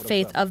words of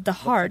faith of the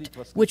heart,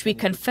 which we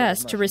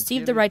confess, to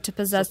receive the right to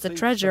possess the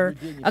treasure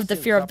of the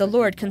fear of the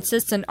Lord,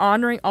 consists in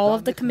honoring all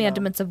of the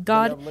commandments of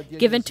God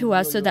given to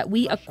us so that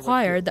we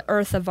acquire the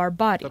earth of our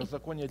body.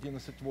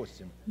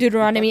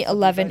 Deuteronomy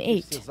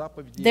 11:8.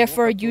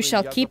 Therefore you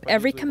shall keep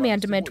every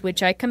commandment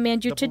which I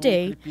command you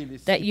today,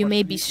 that you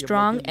may be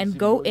strong and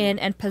go in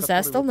and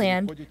possess the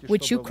land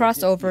which you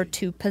cross over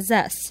to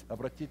possess.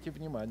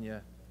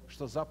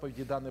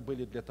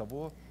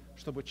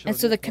 And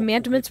so the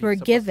commandments were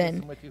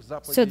given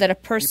so that a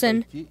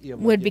person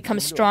would become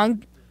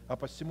strong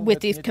with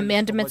these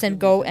commandments and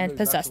go and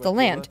possess the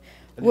land.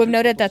 We've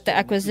noted that the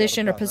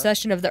acquisition or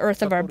possession of the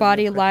earth of our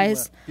body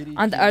lies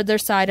on the other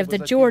side of the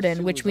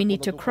Jordan, which we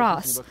need to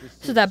cross,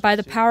 so that by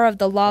the power of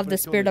the law of the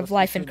Spirit of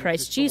life in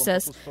Christ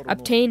Jesus,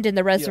 obtained in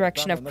the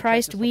resurrection of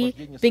Christ, we,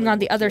 being on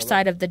the other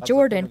side of the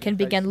Jordan, can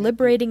begin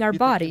liberating our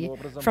body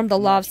from the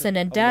law of sin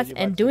and death,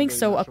 and doing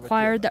so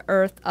acquire the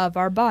earth of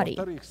our body.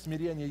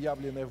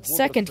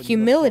 Second,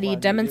 humility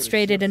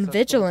demonstrated in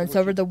vigilance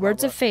over the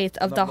words of faith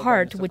of the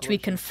heart, which we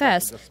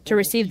confess, to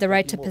receive the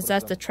right to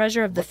possess the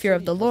treasure of the fear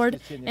of the Lord,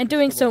 and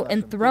doing so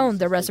enthrone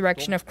the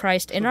resurrection of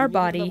Christ in our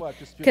body,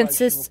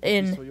 consists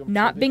in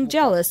not being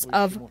jealous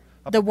of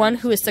the one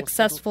who is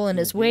successful in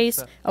his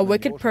ways, a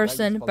wicked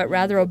person, but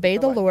rather obey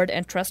the Lord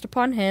and trust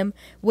upon Him,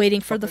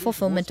 waiting for the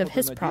fulfillment of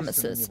His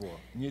promises.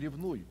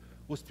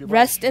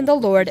 Rest in the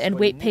Lord and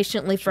wait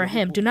patiently for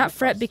Him. Do not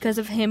fret because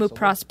of him who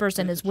prospers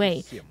in his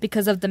way,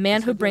 because of the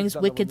man who brings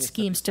wicked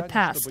schemes to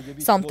pass.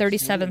 Psalm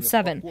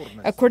 37:7.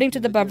 According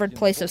to the above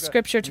place of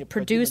Scripture, to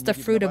produce the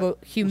fruit of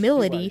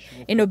humility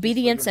in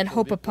obedience and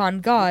hope upon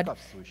God,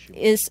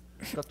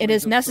 it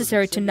is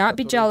necessary to not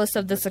be jealous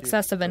of the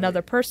success of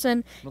another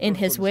person in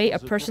his way, a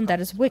person that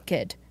is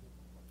wicked.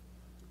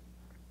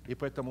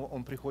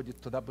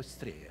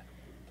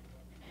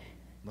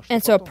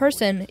 And so a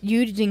person,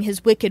 using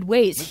his wicked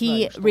ways,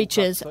 he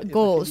reaches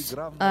goals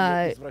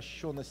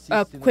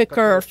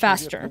quicker or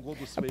faster.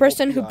 A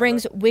person who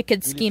brings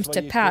wicked schemes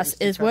to pass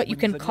is what you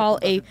can call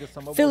a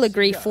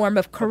filigree form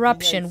of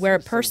corruption, where a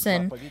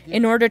person,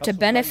 in order to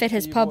benefit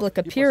his public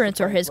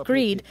appearance or his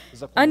greed,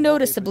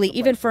 unnoticeably,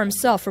 even for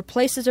himself,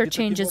 replaces or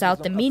changes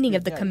out the meaning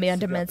of the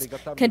commandments,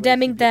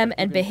 condemning them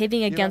and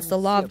behaving against the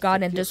law of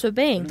God and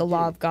disobeying the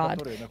law of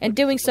God. In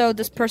doing so,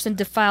 this person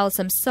defiles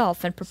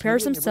himself and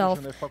prepares himself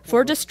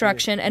for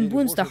destruction and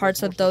wounds the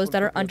hearts of those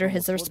that are under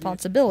his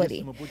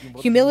responsibility.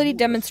 Humility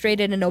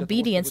demonstrated in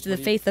obedience to the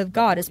faith of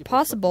God is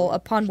possible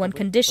upon one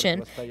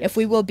condition: if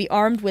we will be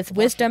armed with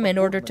wisdom in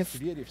order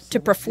to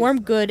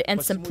perform good,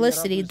 and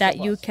simplicity that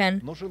you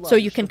can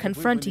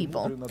confront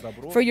evil.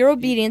 For your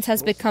obedience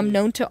has become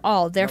known to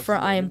all, therefore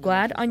I am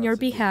glad on your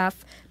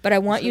behalf, but I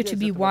want you to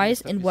be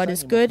wise in what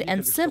is good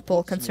and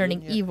simple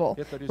concerning evil.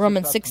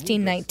 Romans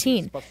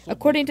 16:19.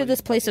 According to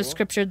this place of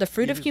Scripture, the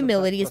fruit of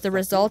humility is the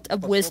result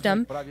of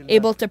wisdom,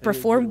 able to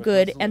perform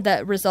good, and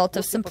the result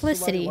of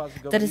simplicity,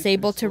 that is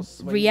able to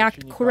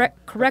react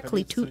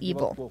correctly to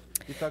evil.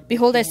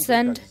 Behold, I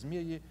send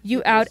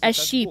you out as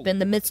sheep in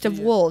the midst of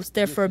wolves.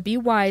 Therefore be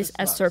wise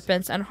as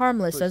serpents and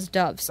harmless as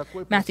doves.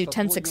 Matthew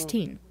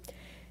 10:16.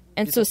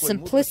 And so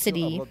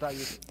simplicity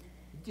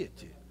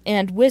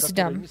and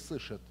wisdom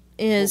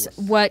is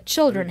what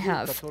children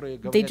have.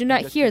 They do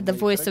not hear the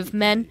voice of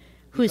men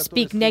who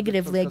speak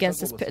negatively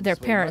against their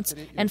parents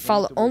and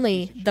follow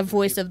only the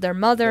voice of their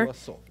mother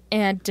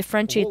and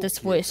differentiate this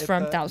voice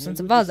from thousands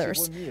of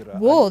others.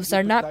 Wolves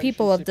are not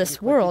people of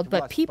this world,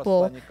 but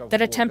people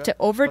that attempt to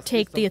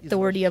overtake the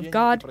authority of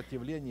God,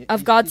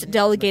 of God's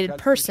delegated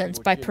persons,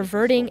 by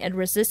perverting and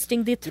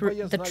resisting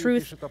the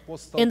truth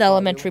in the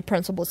elementary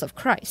principles of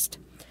Christ.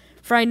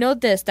 For I know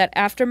this, that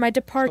after my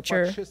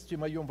departure,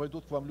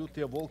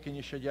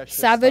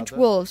 savage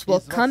wolves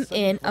will come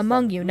in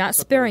among you, not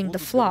sparing the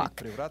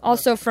flock.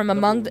 Also from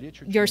among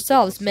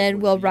yourselves men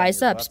will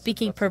rise up,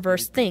 speaking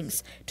perverse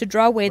things, to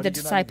draw away the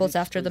disciples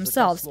after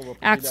themselves.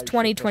 Acts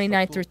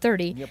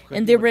 20:29-30.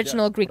 In the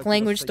original Greek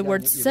language, the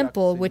word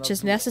simple, which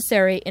is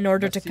necessary in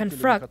order to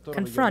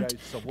confront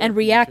and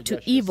react to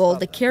evil,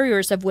 the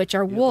carriers of which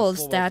are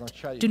wolves that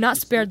do not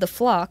spare the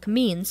flock,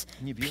 means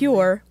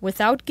pure,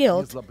 without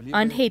guilt,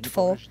 unhateful,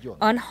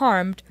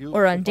 unharmed,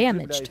 or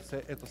undamaged.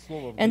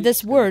 And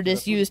this word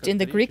is used in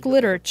the Greek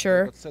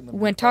literature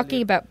when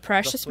talking about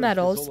precious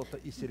metals,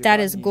 that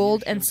is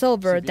gold and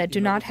silver, that do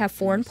not have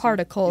foreign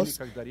particles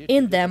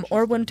in them,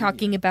 or when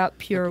talking about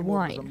pure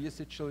wine.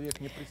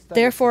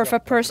 Therefore, if a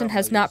person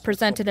has not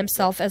presented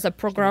himself as a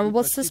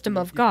programmable system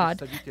of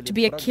God, to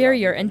be a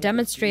carrier and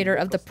demonstrator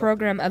of the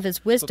program of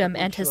his wisdom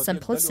and his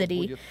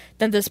simplicity,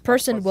 then this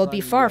person will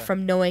be far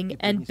from knowing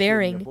and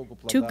bearing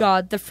to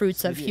God the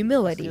fruits of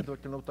humility.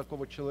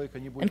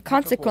 And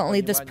consequently,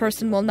 this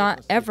person will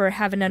not ever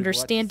have an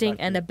understanding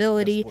and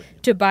ability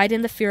to abide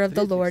in the fear of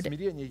the Lord.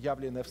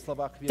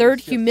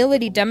 Third,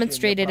 humility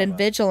demonstrated in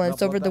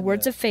vigilance over the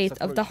words of faith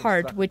of the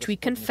heart, which we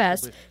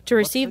confess, to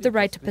receive the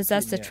right to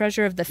possess the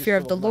treasure of the fear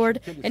of the Lord,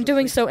 and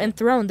doing so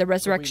enthrone the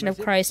resurrection of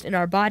Christ in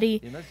our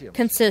body,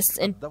 consists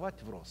in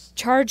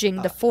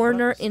charging the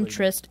foreigner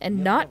interest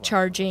and not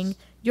charging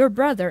your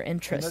brother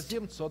interest.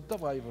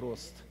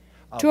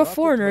 To a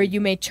foreigner you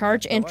may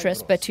charge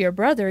interest, but to your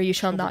brother you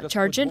shall not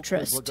charge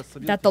interest,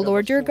 that the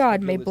Lord your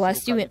God may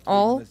bless you in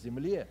all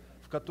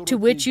to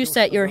which you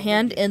set your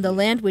hand in the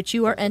land which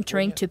you are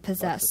entering to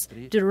possess.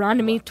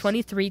 Deuteronomy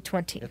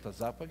 23:20.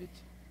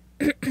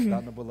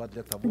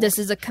 This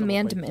is a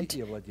commandment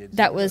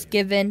that was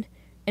given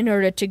in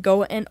order to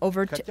go and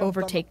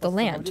overtake the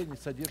land.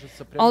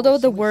 Although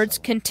the words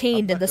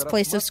contained in this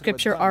place of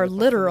Scripture are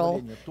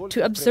literal,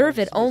 to observe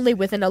it only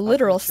within a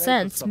literal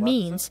sense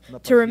means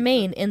to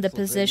remain in the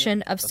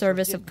position of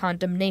service of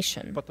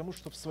condemnation.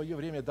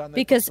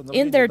 Because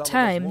in their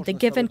time, the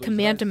given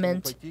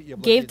commandment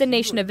gave the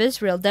nation of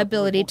Israel the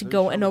ability to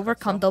go and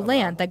overcome the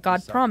land that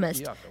God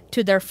promised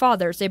to their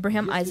fathers,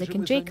 Abraham, Isaac,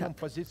 and Jacob.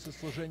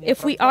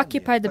 If we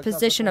occupy the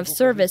position of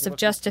service of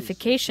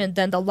justification,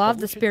 then the law of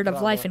the Spirit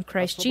of life in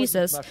Christ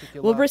Jesus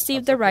will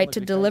receive the right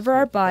to deliver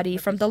our body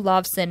from the law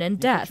of sin and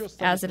death,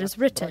 as it is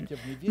written.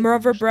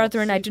 Moreover,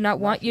 brethren, I do not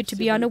want you to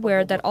be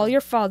unaware that all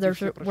your fathers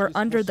were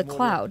under the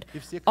cloud.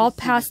 All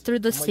passed through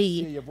the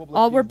sea.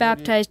 All were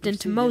baptized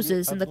into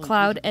Moses in the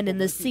cloud and in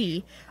the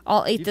sea.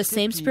 All ate the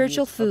same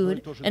spiritual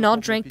food, and all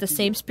drank the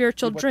same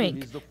spiritual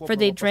drink, for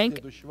they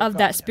drank of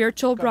that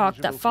spiritual rock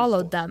that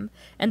followed them,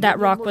 and that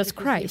rock was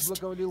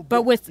Christ.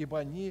 But with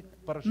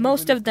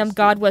most of them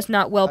God was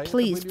not well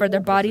pleased, for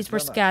their bodies were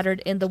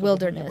scattered in the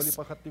wilderness.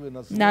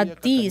 Now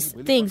these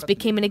things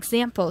became an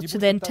example to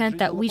the intent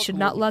that we should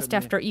not lust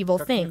after evil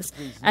things,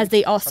 as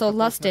they also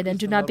lusted, and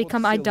do not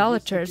become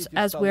idolaters,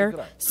 as were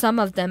some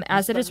of them.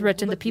 As it is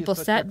written, the people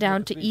sat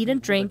down to eat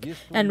and drink,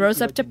 and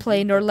rose up to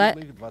play, nor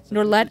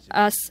let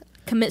us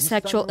commit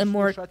sexual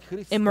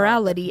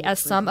immorality,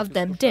 as some of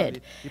them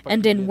did.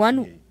 And in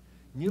one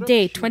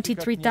day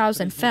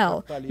 23,000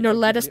 fell. Nor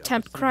let us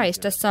tempt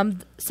Christ, as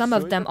some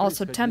of them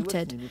also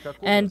tempted,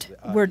 and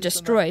were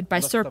destroyed by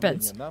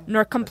serpents.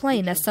 Nor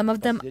complain, as some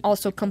of them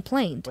also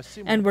complained,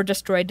 and were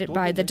destroyed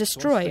by the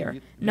destroyer.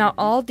 Now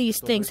all these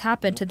things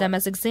happened to them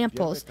as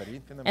examples,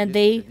 and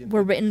they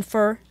were written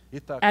for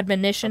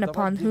admonition,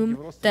 upon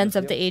whom the ends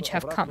of the age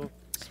have come.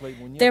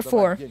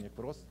 Therefore,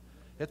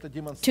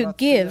 to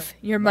give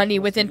your money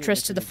with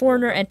interest to the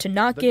foreigner and to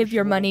not give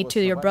your money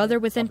to your brother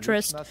with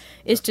interest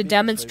is to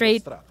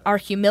demonstrate our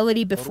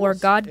humility before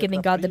God,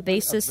 giving God the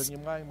basis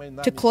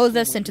to clothe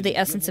us into the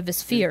essence of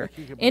His fear.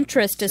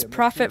 Interest is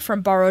profit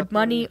from borrowed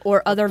money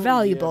or other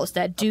valuables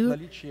that, due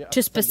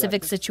to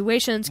specific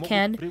situations,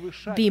 can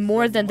be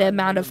more than the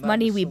amount of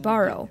money we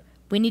borrow.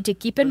 We need to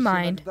keep in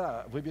mind,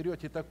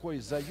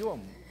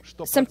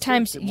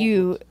 sometimes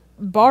you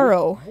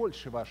borrow,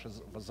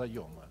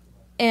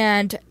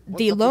 and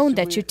the loan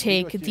that you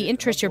take, the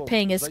interest you're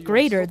paying is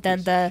greater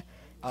than the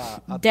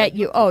debt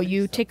you owe.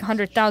 You take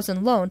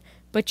 100,000 loan,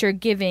 but you're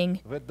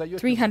giving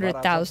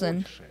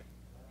 300,000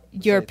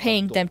 you're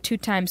paying them 2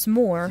 times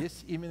more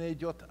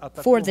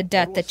for the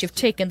debt that you've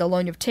taken, the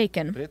loan you've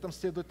taken.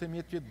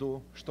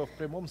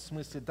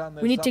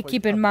 We need to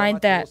keep in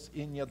mind that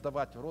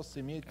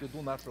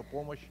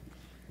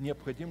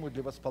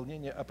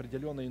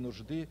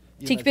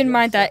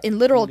in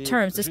literal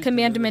terms, this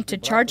commandment to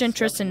charge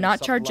interest and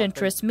not charge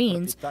interest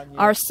means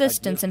our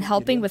assistance in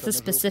helping with the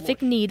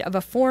specific need of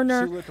a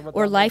foreigner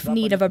or life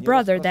need of a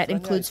brother that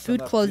includes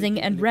food, clothing,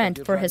 and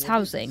rent for his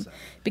housing.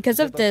 Because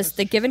of this,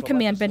 the given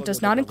commandment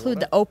does not include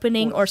the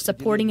opening or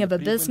supporting of a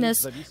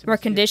business where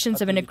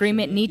conditions of an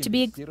agreement need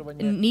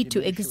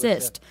to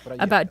exist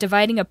about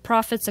dividing of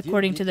profits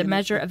according to the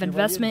measure of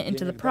investment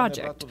into the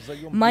project.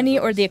 Money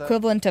or the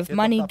equivalent of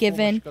money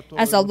given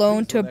as a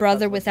loan to a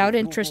brother without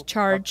interest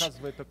charge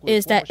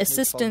is that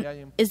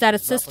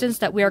assistance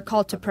that we are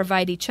called to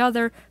provide each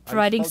other.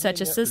 Providing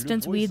such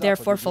assistance, we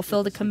therefore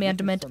fulfill the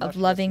commandment of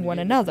loving one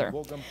another.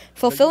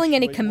 Fulfilling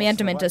any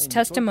commandment is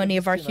testimony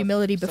of our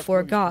humility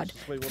before God,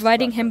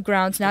 providing Him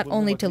grounds not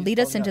only to lead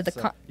us into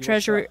the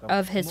treasure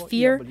of His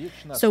fear,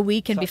 so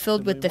we can be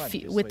filled with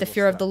the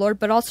fear of the Lord,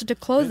 but also to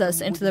clothe us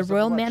into the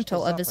royal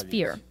mantle of His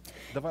fear.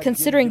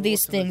 Considering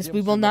these things,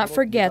 we will not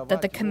forget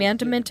that the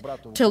commandment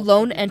to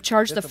loan and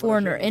charge the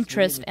foreigner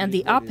interest and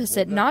the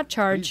opposite, not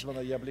charge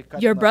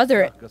your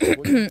brother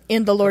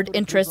in the Lord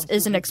interest,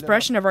 is an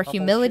expression of our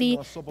humility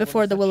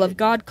before the will of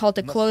God, called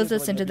to clothe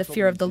us into the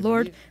fear of the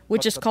Lord,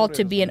 which is called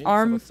to be an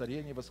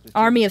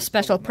army of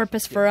special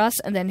purpose for us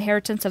and the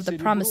inheritance of the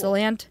promised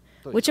land,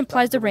 which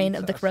implies the reign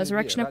of the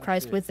resurrection of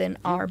Christ within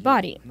our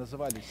body.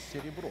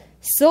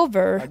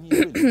 Silver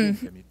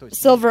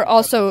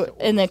also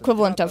an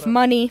equivalent of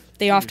money.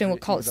 They often will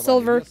call it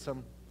silver.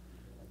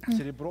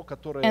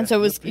 And so it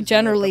was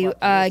generally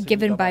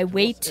given by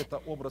weight.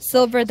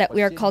 Silver that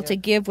we are called to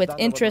give with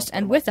interest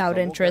and without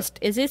interest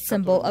is a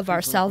symbol of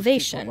our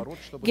salvation,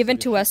 given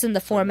to us in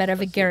the format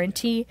of a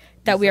guarantee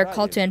that we are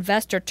called to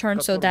invest or turn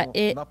so that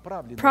it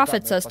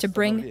profits us to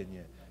bring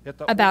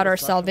about our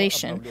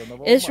salvation.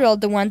 Israel,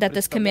 the one that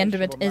this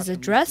commandment is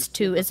addressed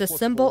to, is a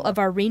symbol of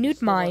our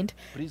renewed mind,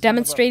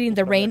 demonstrating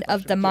the reign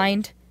of the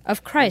mind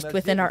of Christ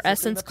within our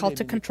essence, called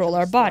to control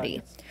our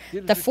body.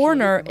 The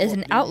foreigner is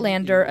an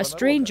outlander, a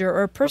stranger,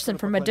 or a person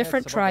from a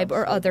different tribe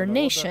or other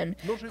nation,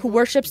 who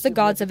worships the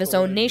gods of his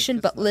own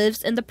nation but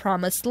lives in the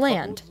promised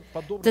land.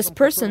 This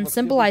person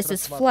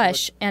symbolizes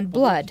flesh and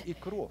blood,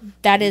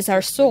 that is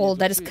our soul,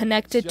 that is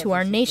connected to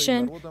our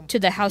nation, to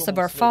the house of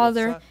our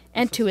Father,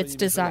 and to its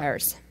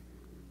desires.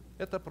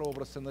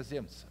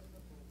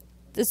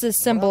 This is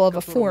a symbol of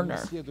a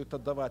foreigner.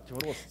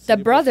 The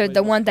brother,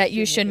 the one that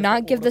you should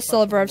not give the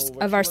silver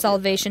of our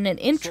salvation in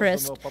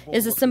interest,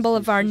 is a symbol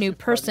of our new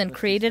person,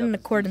 created in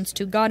accordance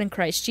to God in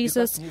Christ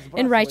Jesus,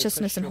 in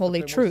righteousness and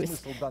holy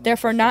truth.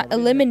 Therefore, not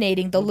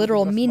eliminating the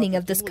literal meaning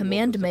of this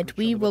commandment,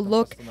 we will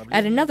look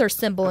at another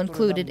symbol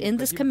included in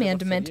this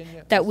commandment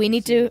that we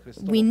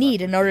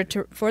need in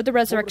order for the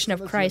resurrection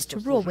of Christ to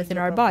rule within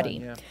our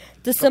body.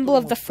 The symbol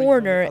of the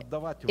foreigner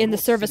in the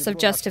service of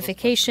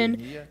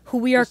justification, who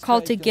we are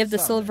called to give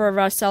the silver of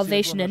our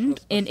salvation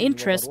in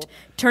interest,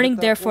 turning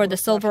therefore the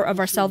silver of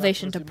our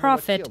salvation to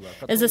profit,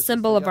 is a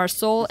symbol of our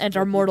soul and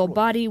our mortal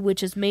body,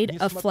 which is made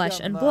of flesh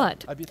and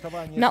blood.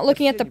 Not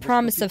looking at the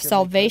promise of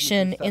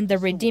salvation in the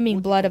redeeming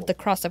blood of the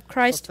cross of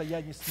Christ,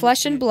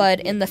 flesh and blood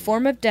in the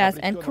form of death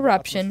and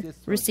corruption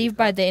received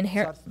by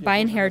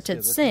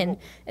inherited sin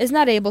is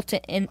not able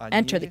to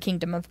enter the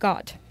kingdom of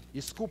God.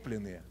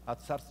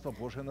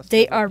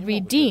 They are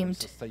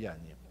redeemed,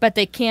 but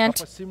they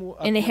can't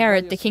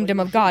inherit the kingdom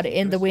of God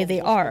in the way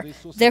they are.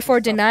 Therefore,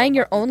 denying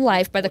your own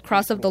life by the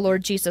cross of the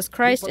Lord Jesus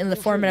Christ in the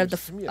format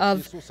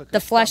of the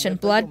flesh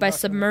and blood by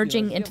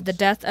submerging into the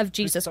death of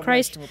Jesus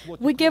Christ,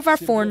 we give our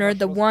foreigner,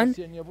 the one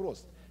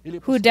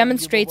who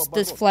demonstrates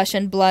this flesh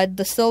and blood,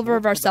 the silver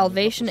of our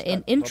salvation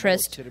in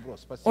interest,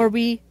 or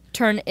we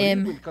turn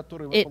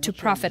it to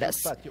profit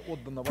us.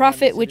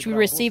 Profit which we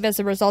receive as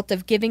a result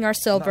of giving our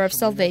silver of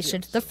salvation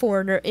to the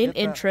foreigner in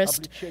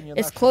interest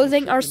is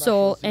clothing our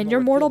soul and your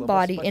mortal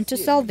body into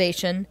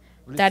salvation,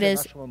 that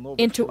is,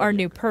 into our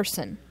new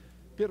person.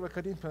 1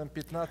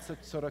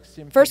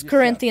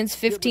 Corinthians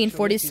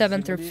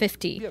 15:47 through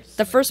 50.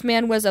 The first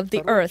man was of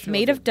the earth,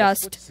 made of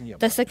dust.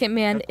 The second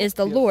man is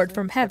the Lord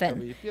from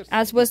heaven.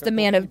 As was the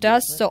man of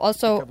dust, so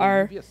also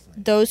are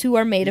those who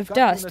are made of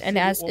dust. And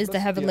as is the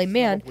heavenly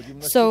man,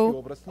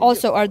 so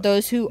also are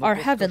those who are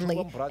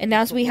heavenly. And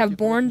as we have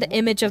borne the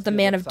image of the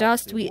man of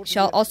dust, we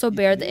shall also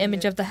bear the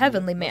image of the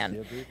heavenly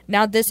man.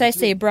 Now this I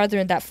say,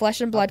 brethren, that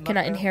flesh and blood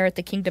cannot inherit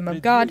the kingdom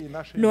of God,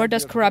 nor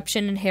does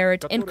corruption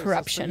inherit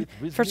incorruption.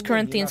 1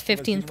 Corinthians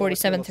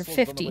 15:47 through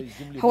 50.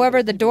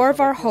 However, the door of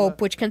our hope,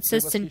 which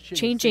consists in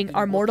changing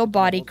our mortal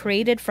body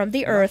created from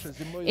the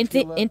earth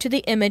into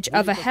the image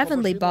of a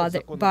heavenly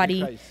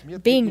body,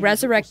 being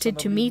resurrected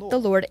to meet the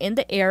Lord in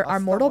the air, our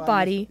mortal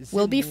body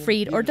will be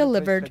freed or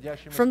delivered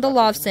from the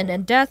law of sin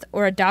and death,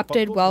 or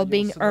adopted while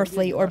being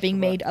earthly, or being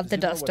made of the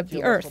dust of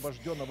the earth.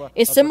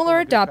 A similar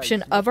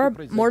adoption of our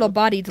mortal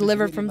body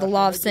delivered from the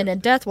law of sin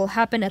and death will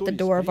happen at the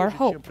door of our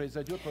hope.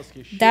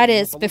 That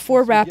is,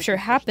 before rapture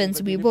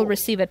happens, we will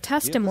receive a testimony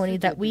testimony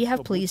that we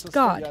have pleased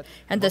God,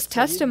 and this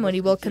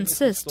testimony will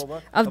consist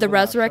of the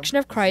resurrection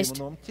of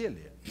Christ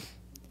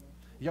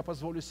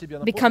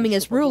becoming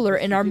his ruler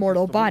in our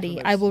mortal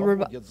body. I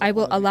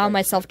will allow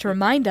myself to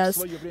remind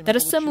us that a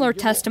similar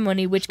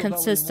testimony, which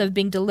consists of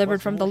being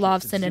delivered from the law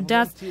of sin and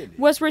death,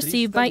 was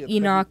received by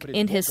Enoch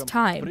in his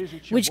time,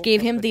 which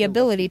gave him the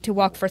ability to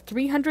walk for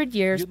 300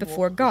 years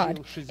before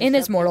God in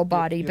his mortal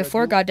body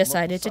before God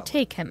decided to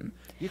take him.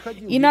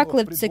 Enoch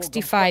lived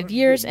 65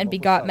 years and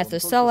begot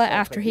Methuselah.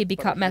 After he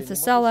begot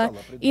Methuselah,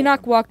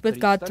 Enoch walked with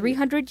God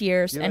 300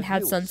 years and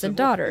had sons and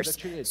daughters.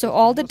 So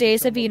all the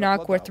days of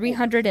Enoch were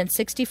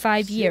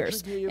 365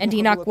 years. And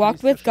Enoch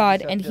walked with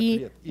God, and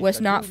he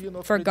was not,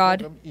 for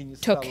God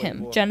took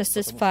him.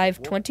 Genesis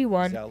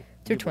 5:21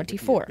 through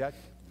 24.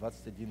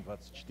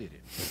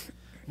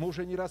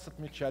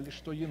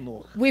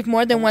 We've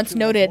more than once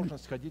noted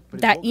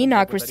that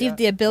Enoch received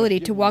the ability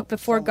to walk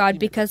before God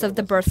because of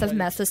the birth of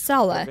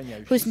Methuselah,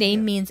 whose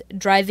name means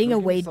driving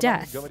away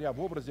death.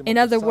 In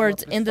other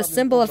words, in the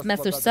symbol of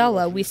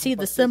Methuselah, we see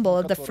the symbol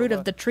of the fruit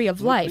of the tree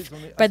of life,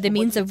 by the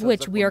means of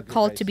which we are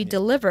called to be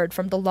delivered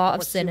from the law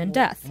of sin and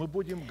death.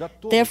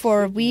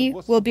 Therefore, we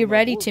will be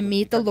ready to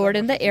meet the Lord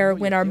in the air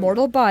when our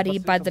mortal body,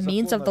 by the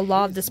means of the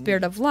law of the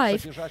Spirit of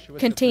life,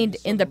 contained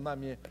in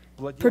the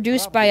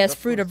produced by us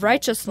fruit of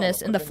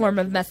righteousness in the form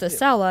of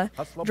Methuselah,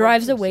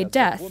 drives away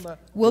death,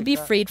 will be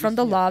freed from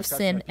the law of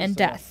sin and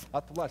death.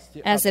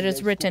 As it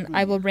is written,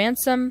 I will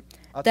ransom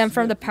them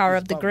from the power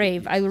of the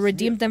grave, I will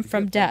redeem them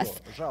from death.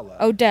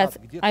 O death,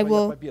 I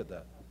will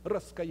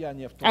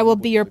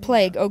be your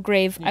plague, O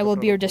grave, I will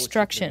be your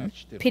destruction.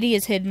 Pity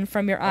is hidden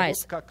from your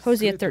eyes.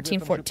 Hosea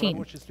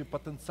 13:14.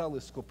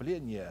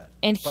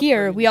 And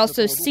here we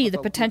also see the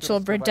potential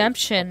of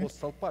redemption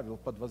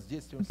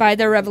by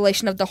the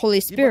revelation of the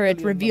Holy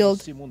Spirit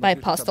revealed by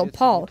Apostle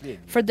Paul.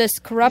 For this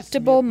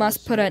corruptible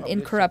must put on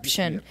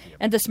incorruption,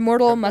 and this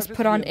mortal must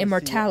put on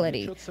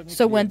immortality.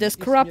 So when this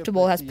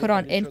corruptible has put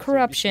on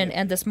incorruption,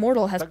 and this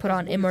mortal has put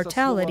on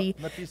immortality,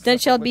 then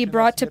shall be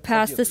brought to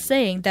pass the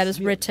saying that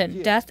is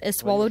written, Death is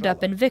swallowed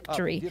up in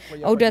victory.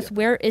 O death,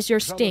 where is your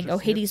sting? O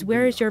Hades,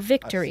 where is your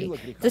victory?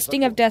 The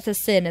sting of death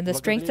is sin, and the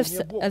strength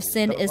of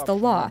sin is the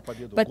law.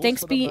 But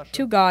thanks be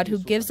to God who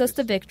gives us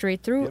the victory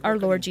through our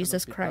Lord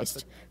Jesus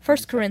Christ.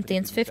 1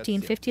 Corinthians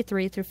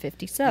 15:53 through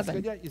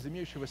 57.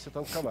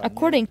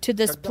 According to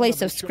this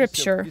place of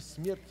Scripture,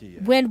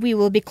 when we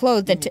will be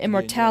clothed into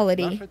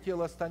immortality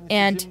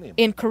and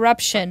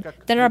incorruption,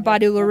 then our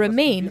body will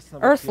remain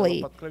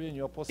earthly,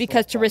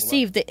 because to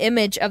receive the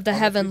image of the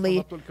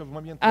heavenly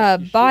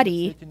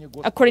body,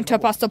 according to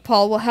Apostle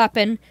Paul, will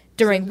happen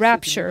during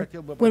rapture,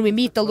 when we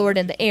meet the Lord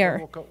in the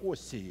air.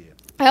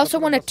 I also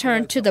want to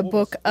turn to the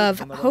book of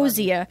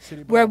Hosea,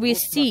 where we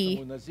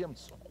see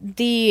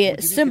the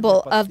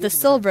symbol of the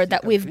silver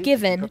that we've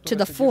given to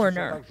the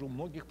foreigner.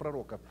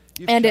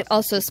 And it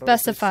also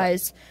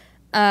specifies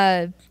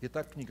the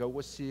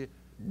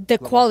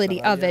quality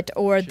of it,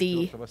 or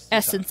the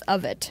essence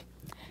of it.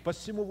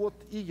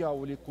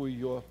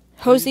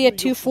 Hosea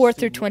 2:4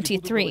 through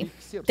 23.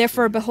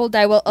 Therefore, behold,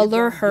 I will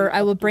allure her,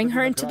 I will bring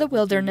her into the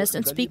wilderness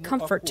and speak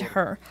comfort to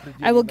her.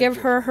 I will give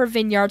her her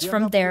vineyards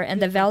from there, and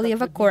the valley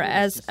of Achor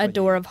as a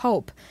door of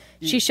hope.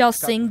 She shall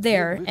sing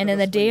there, and in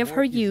the day of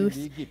her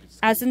youth,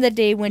 as in the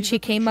day when she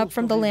came up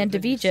from the land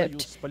of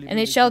Egypt. And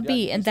it shall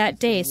be in that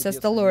day, says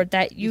the Lord,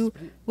 that you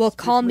will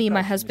call me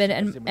my husband,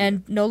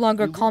 and no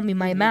longer call me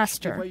my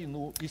master.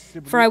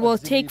 For I will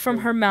take from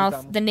her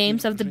mouth the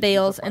names of the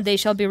Baals, and they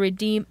shall be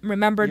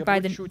remembered by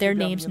their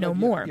names no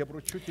more.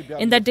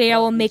 In that day I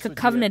will make a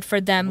covenant for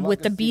them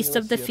with the beasts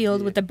of the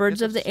field, with the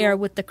birds of the air,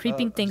 with the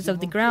creeping things of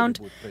the ground.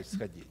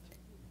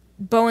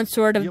 Bow and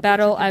sword of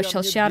battle I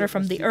shall shatter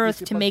from the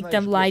earth, to make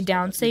them lie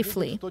down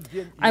safely.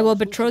 I will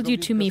betroth you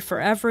to me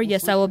forever.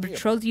 Yes, I will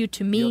betroth you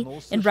to me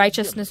in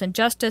righteousness and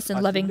justice,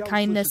 in loving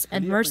kindness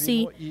and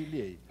mercy.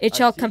 It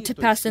shall come to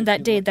pass in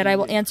that day that I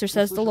will answer,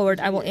 says the Lord.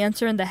 I will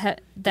answer in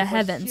the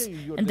heavens,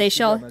 and they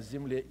shall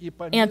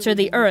answer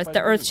the earth.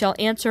 The earth shall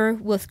answer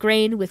with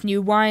grain, with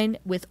new wine,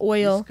 with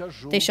oil.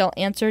 They shall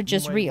answer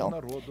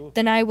Jezreel.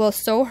 Then I will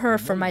sow her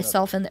for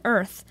myself in the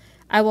earth.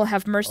 I will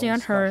have mercy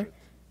on her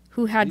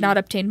who had not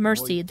obtained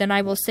mercy. Then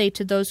I will say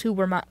to those who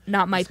were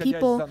not my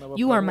people,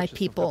 you are my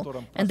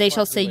people, and they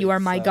shall say, you are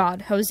my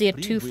God. Hosea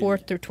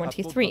 2:4 through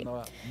 23.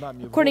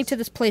 According to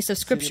this place of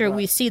Scripture,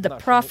 we see the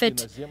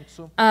profit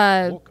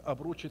of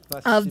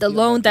the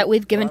loan that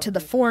we've given to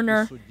the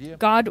foreigner.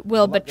 God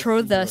will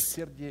betroth us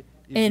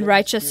in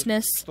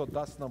righteousness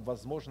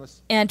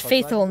and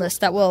faithfulness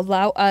that will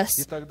allow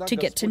us to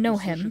get to know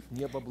Him.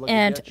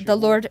 And the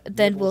Lord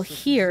then will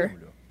hear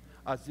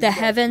the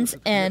heavens,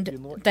 and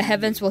the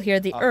heavens will hear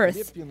the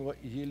earth,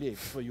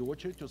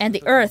 and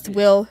the earth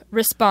will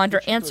respond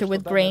or answer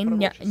with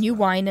grain, new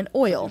wine, and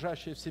oil.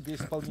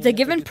 The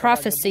given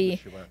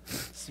prophecy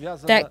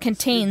that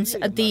contains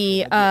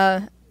the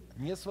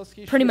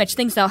pretty much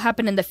things that will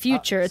happen in the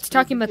future, it's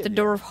talking about the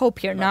door of hope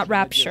here, not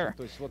rapture,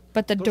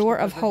 but the door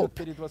of hope.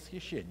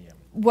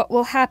 What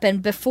will happen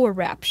before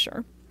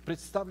rapture?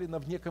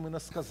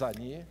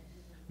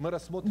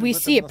 we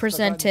see it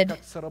presented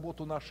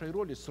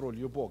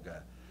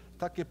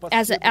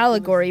as an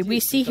allegory. We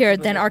see here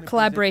then our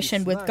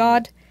collaboration with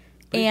God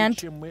and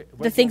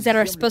the things that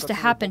are supposed to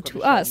happen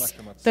to us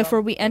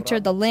before we enter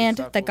the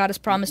land that God has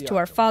promised to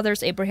our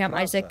fathers, Abraham,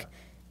 Isaac,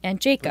 and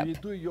Jacob.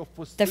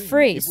 The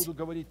phrase,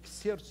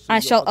 I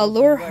shall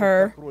allure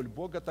her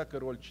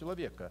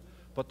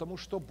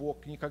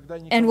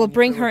and will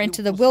bring her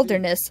into the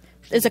wilderness,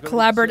 is a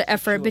collaborative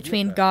effort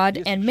between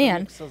God and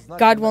man.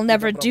 God will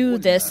never do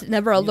this,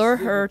 never allure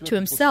her to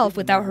himself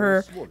without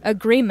her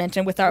agreement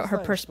and without her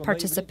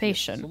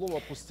participation.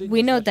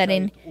 We know that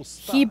in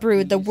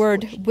Hebrew, the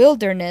word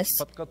wilderness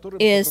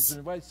is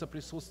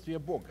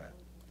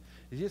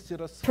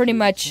pretty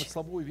much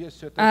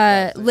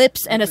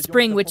lips and a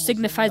spring, which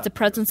signifies the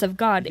presence of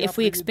God. If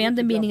we expand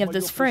the meaning of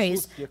this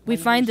phrase, we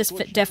find this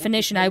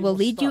definition: I will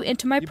lead you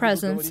into my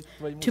presence,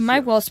 to my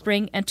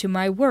wellspring, and to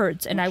my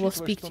words, and I will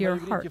speak to your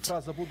heart.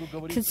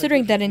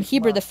 Considering that in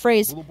Hebrew the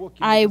phrase,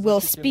 I will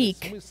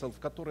speak,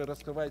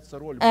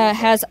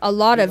 has a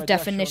lot of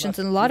definitions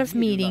and a lot of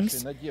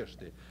meanings,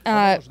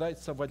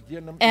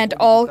 and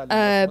all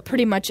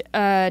pretty much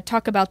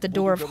talk about the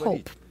door of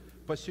hope.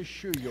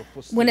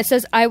 When it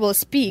says, I will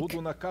speak,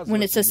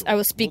 when it says, I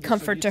will speak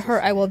comfort to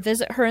her, I will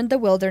visit her in the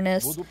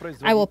wilderness,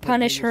 I will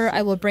punish her,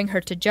 I will bring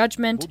her to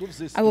judgment,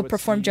 I will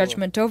perform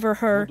judgment over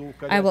her,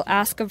 I will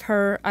ask of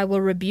her, I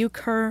will rebuke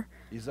her.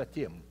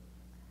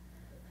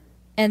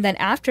 And then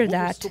after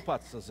that,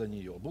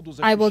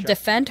 I will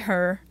defend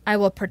her, I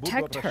will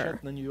protect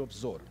her,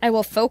 I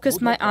will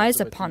focus my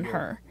eyes upon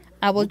her,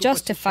 I will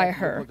justify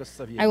her,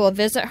 I will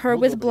visit her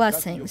with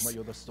blessings,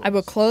 I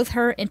will clothe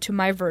her into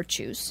my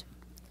virtues.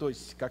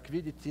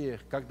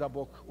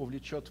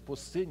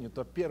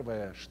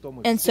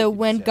 And so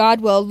when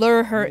God will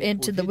lure her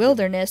into the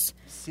wilderness,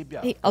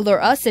 allure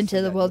us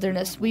into the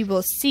wilderness, we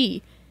will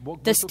see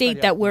the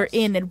state that we're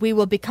in and we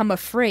will become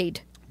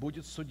afraid.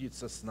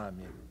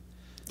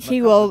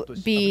 He will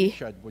be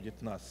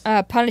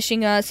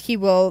punishing us, He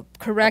will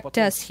correct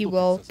us, He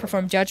will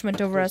perform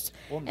judgment over us,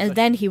 and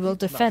then He will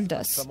defend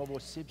us.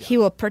 He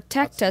will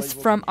protect us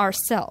from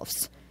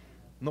ourselves,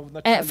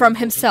 from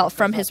Himself,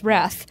 from His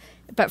wrath.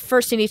 But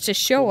first He needs to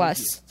show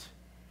us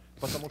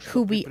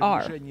who we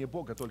are,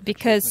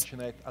 because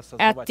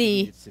at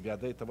the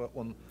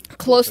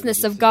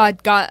closeness of God,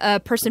 a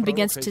person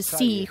begins to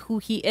see who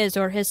he is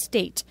or his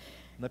state.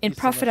 In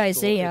Prophet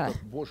Isaiah,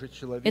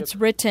 it's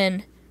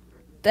written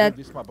that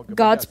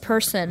God's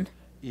person,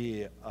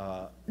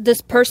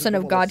 this person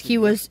of God,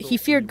 he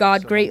feared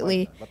God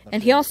greatly,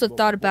 and he also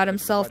thought about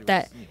himself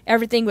that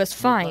everything was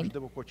fine,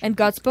 and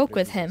God spoke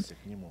with him.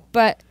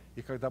 But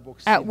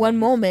at one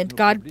moment,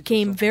 God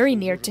came very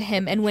near to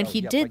him, and when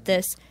He did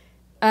this,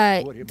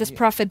 this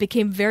prophet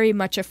became very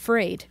much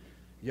afraid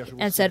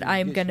and said, I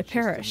am going to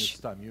perish.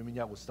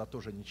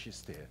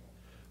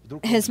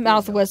 His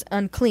mouth was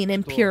unclean,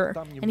 impure,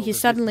 and he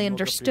suddenly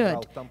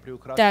understood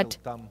that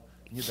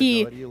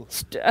he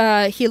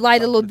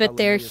lied a little bit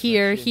there,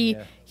 here, he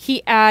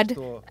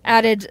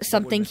added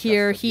something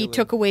here, he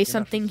took away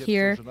something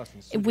here.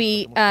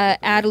 We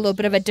add a little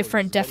bit of a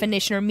different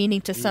definition or meaning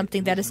to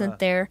something that isn't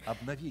there.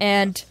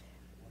 And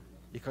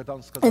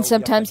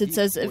sometimes it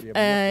says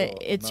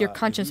it's your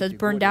conscience that's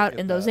burned out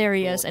in those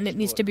areas and it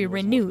needs to be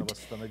renewed.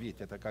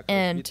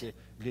 And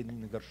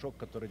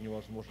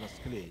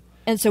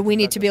so we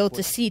need to be able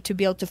to see, to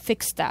be able to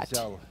fix that.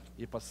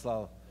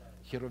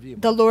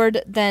 The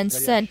Lord then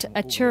sent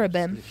a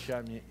cherubim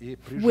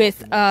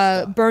with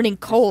burning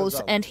coals,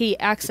 and he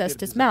accessed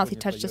his mouth, he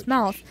touched his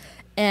mouth,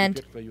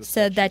 and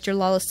said that your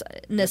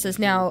lawlessness is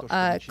now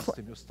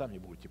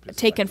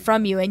taken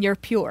from you, and you're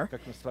pure.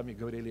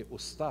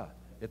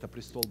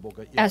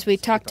 As we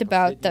talked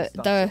about,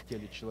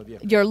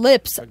 your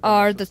lips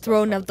are the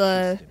throne of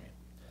God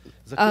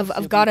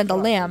and the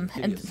Lamb.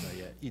 And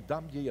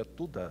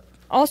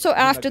also,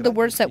 after the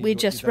words that we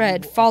just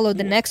read, follow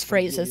the next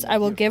phrases. I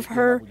will give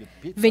her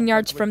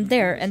vineyards from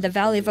there, and the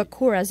valley of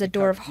Achor as a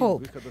door of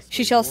hope.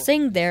 She shall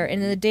sing there,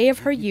 and in the day of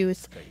her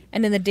youth,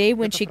 and in the day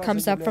when she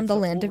comes up from the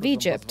land of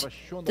Egypt.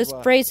 This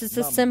phrase is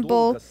a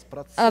symbol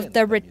of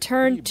the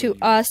return to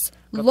us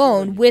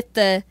loan with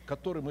the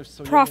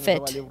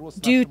prophet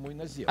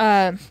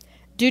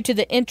due to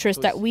the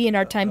interest that we in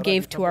our time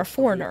gave to our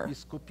foreigner.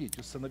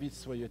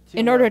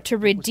 In order to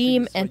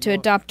redeem and to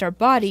adopt our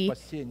body,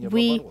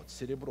 we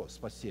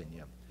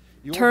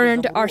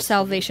turned our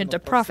salvation to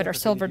profit, our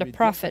silver to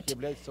profit.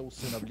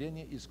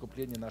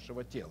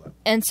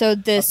 And so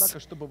this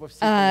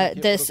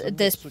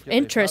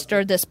interest,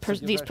 or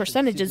these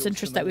percentages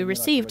interest that we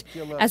received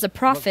as a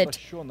profit,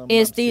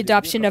 is the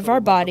adoption of our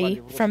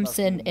body from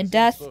sin and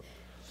death.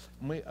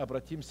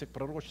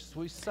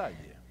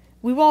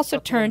 We will also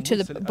turn to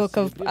the book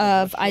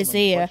of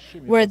Isaiah,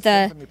 where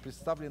the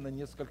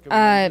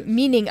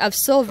meaning of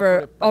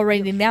silver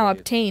already now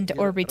obtained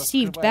or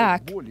received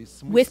back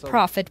with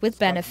profit, with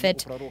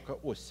benefit,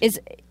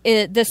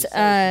 this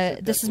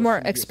is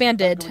more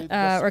expanded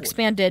or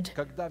expanded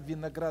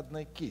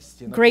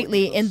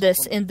greatly in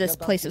this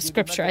place of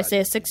Scripture.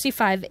 Isaiah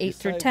 65, 8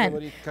 through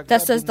 10.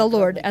 Thus says the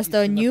Lord, as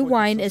the new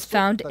wine is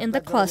found in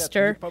the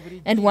cluster,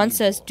 and one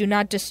says, do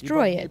not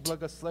destroy it,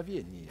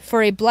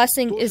 for a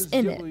blessing is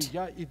in it.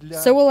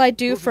 So will I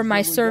do for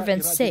my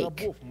servants'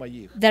 sake,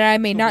 that I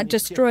may not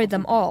destroy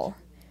them all.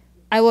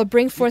 I will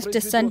bring forth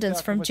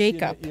descendants from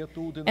Jacob,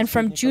 and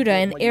from Judah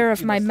an heir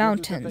of my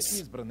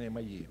mountains.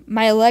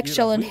 My elect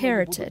shall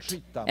inherit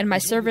it, and my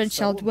servants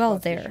shall dwell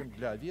there.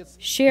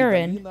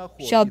 Sharon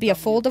shall be a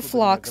fold of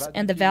flocks,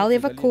 and the valley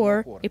of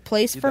Achor a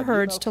place for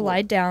herds to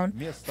lie down,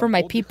 for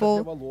my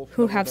people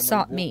who have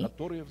sought me.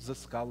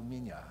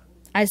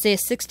 Isaiah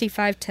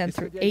 65,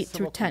 8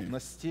 through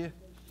 10.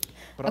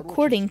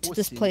 According to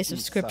this place of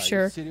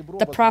Scripture,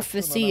 the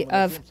prophecy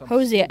of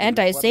Hosea and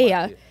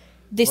Isaiah,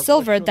 the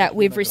silver that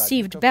we've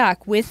received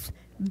back with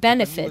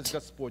benefit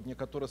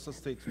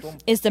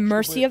is the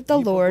mercy of the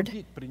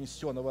Lord,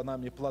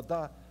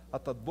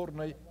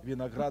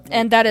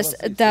 and that is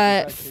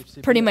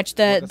pretty much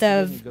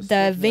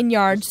the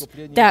vineyards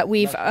that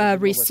we've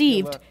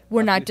received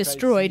were not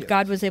destroyed.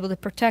 God was able to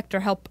protect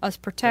or help us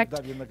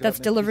protect. That's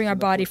delivering our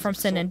body from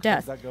sin and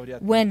death.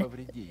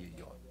 When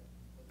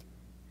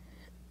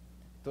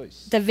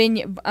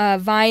the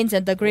vines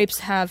and the grapes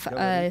have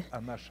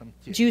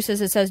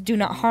juices, it says, do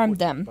not harm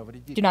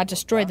them, do not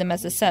destroy them,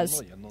 as it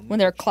says, when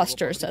they're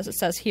clusters, as it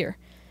says here.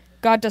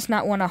 God does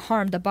not want to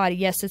harm the body.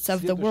 Yes, it's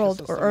of the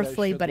world or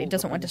earthly, but He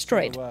doesn't want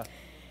destroyed.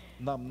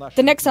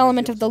 The next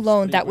element of the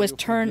loan that was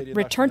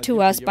returned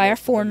to us by a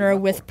foreigner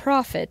with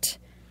profit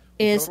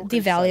is the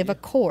valley of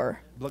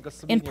Achor.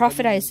 In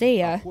prophet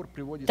Isaiah,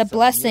 the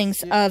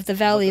blessings of the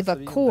valley of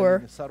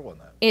Achor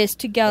is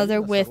together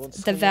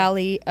with the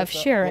valley of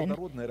Sharon.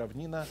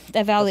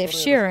 The valley of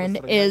Sharon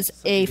is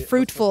a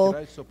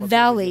fruitful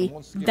valley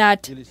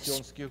that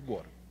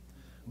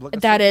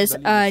is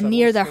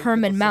near the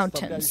Hermon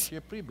Mountains.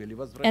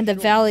 And the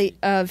valley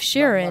of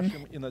Sharon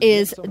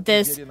is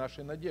this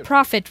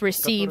profit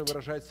received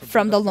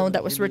from the loan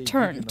that was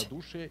returned.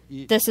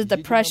 This is the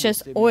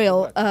precious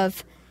oil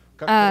of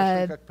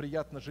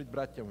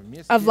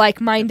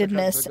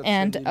like-mindedness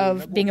and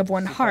of being of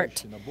one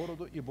heart.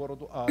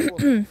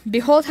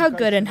 Behold how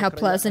good and how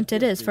pleasant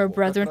it is for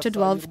brethren to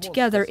dwell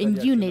together in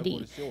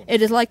unity.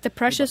 It is like the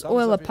precious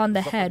oil upon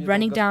the head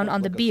running down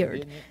on the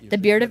beard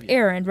of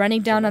Aaron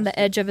running down on the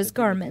edge of his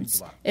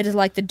garments. It is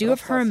like the dew of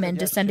Hermon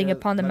descending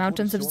upon the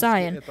mountains of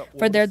Zion,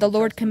 for there the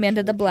Lord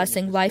commanded the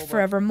blessing, life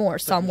forevermore.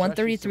 Psalm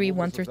 133,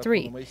 1 through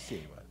 3.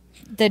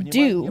 The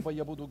dew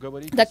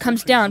that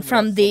comes down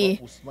from the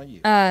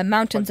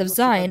mountains of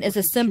Zion is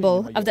a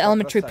symbol of the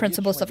elementary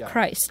principles of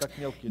Christ.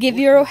 Give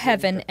ear, O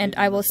heaven, and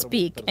I will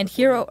speak, and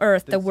hear, O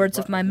earth, the words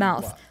of my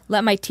mouth.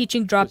 Let my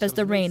teaching drop as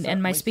the rain,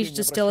 and my speech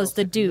distill as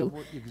the dew,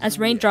 as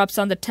rain drops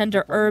on the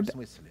tender herb,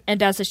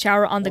 and as a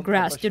shower on the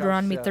grass.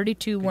 Deuteronomy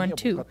 32, 1,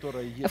 2.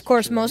 Of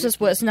course, Moses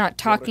was not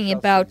talking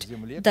about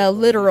the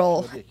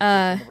literal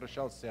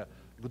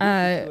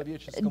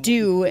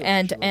dew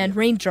and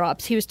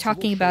raindrops. He was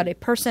talking about a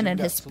person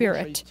and his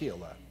spirit.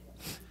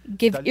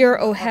 Give ear,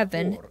 O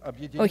heaven,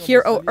 O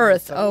hear, O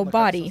earth, O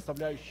body.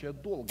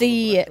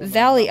 The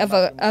valley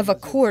of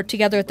Achor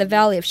together with the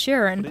valley of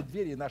Sharon,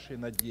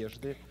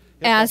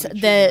 as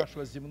the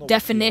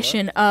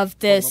definition of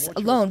this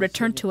loan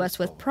returned to us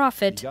with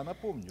profit,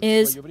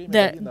 is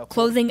the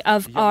clothing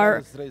of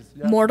our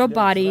mortal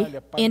body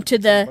into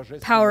the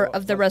power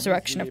of the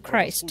resurrection of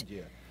Christ.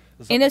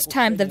 In his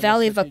time, the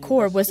valley of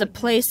Achor was a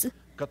place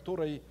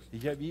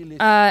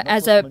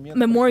as a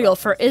memorial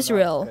for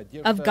Israel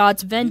of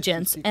God's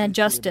vengeance and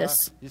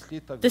justice.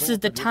 This is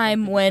the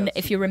time when,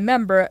 if you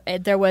remember,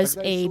 there was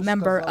a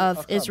member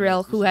of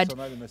Israel who had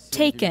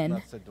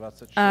taken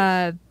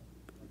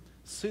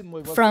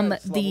from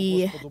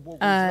the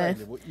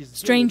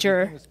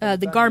stranger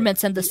the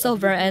garments and the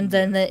silver, and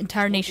then the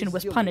entire nation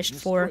was punished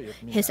for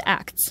his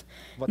acts.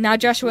 Now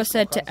Joshua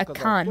said to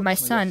Achan, my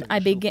son, I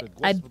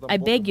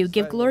beg you,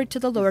 give glory to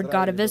the Lord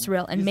God of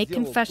Israel, and make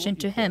confession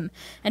to Him,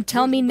 and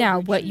tell me now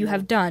what you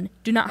have done.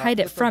 Do not hide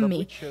it from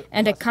me.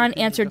 And Achan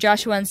answered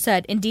Joshua and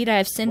said, indeed, I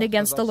have sinned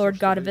against the Lord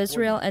God of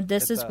Israel, and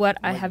this is what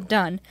I have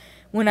done.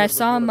 When I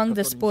saw among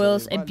the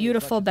spoils a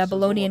beautiful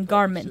Babylonian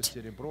garment.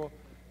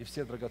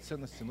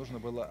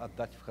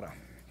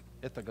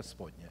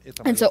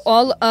 And so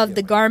all of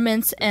the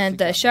garments and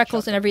the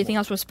shekels and everything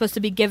else was supposed to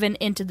be given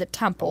into the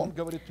temple.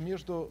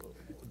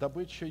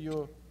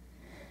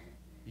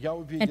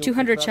 And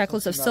 200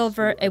 shekels of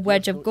silver, a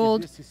wedge of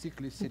gold,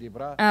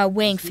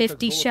 weighing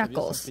 50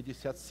 shekels.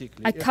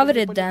 I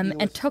coveted them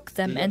and took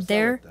them, and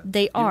there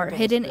they are,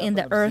 hidden in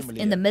the earth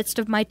in the midst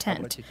of my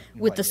tent,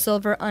 with the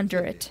silver under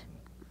it.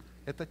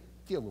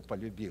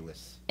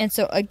 And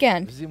so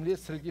again,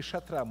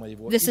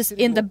 this is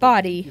in the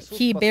body.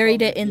 He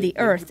buried it in the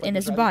earth, in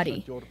his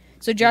body.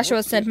 So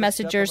Joshua sent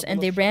messengers, and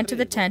they ran to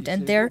the tent,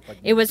 and there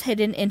it was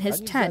hidden in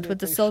his tent with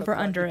the silver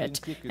under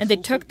it. And they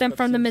took them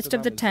from the midst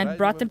of the tent,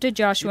 brought them to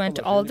Joshua and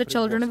to all the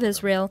children of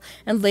Israel,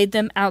 and laid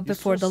them out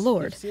before the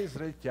Lord.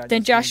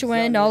 Then Joshua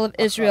and all of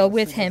Israel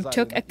with him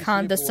took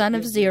Achan the son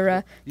of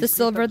Zerah, the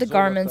silver, the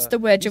garments, the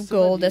wedge of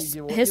gold,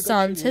 his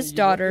sons, his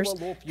daughters,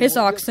 his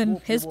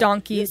oxen, his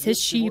donkeys, his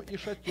sheep,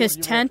 his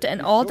tent,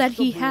 and all that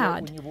he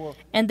had,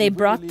 and they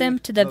brought them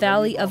to the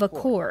valley of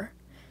Achor.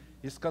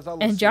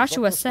 And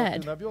Joshua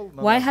said,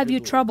 "Why have you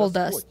troubled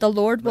us? The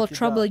Lord will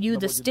trouble you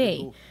this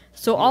day."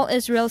 So all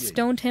Israel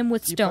stoned him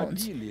with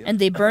stones, and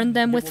they burned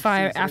them with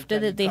fire after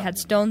that they had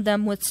stoned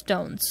them with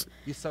stones.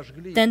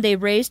 Then they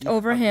raised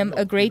over him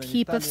a great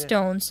heap of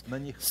stones,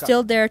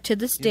 still there to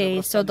this day,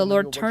 so the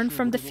Lord turned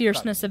from the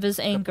fierceness of his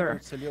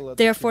anger.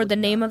 Therefore the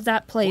name of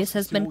that place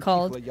has been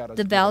called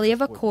the Valley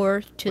of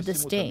Achor to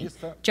this day.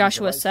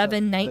 Joshua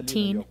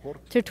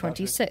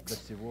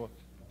 7:19-26.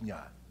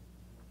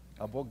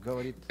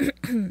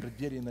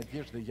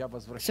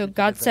 So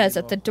God says,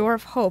 at the door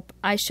of hope,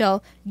 I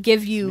shall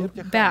give you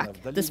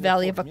back this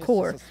valley of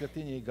Achor.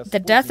 The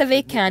death of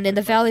Achan in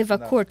the valley of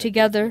Achor,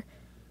 together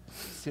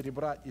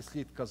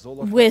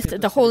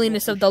with the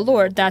holiness of the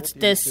Lord, that's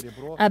this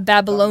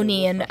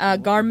Babylonian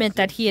garment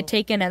that he had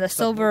taken, and the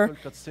silver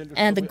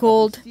and the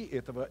gold.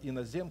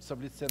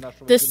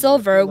 This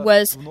silver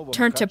was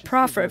turned to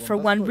profit for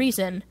one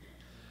reason,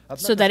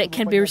 so that it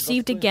can be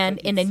received again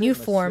in a new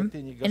form,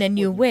 in a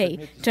new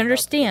way. To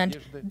understand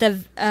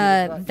the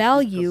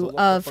value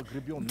of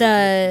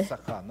the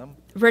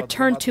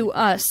return to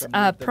us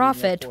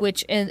profit,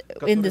 which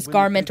in this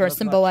garment, or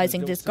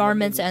symbolizing these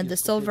garments and the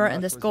silver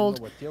and this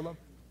gold,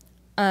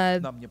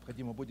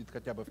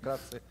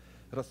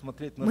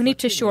 we need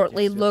to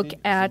shortly look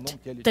at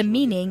the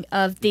meaning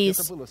of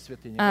these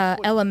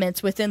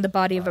elements within the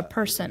body of a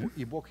person.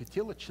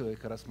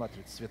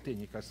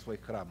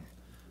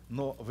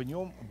 Но в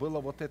нем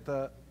было вот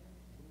это,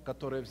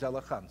 которое взял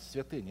Ахан,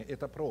 святыня,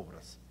 это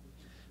прообраз.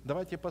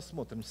 Давайте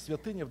посмотрим.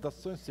 Святыня в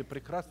достоинстве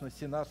прекрасной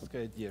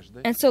синарской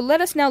одежды. And so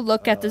let us now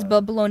look at this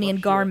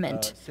Babylonian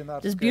garment,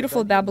 this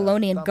beautiful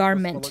Babylonian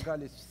garment.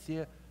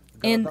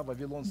 In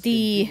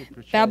the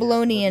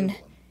Babylonian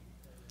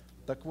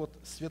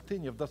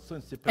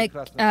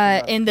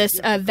in this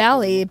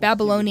valley,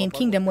 Babylonian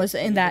kingdom was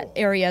in that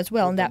area as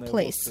well, in that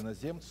place.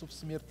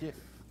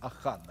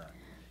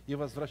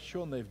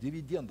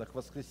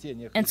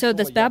 And so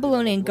this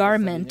Babylonian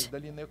garment,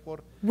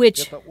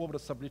 which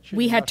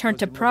we had turned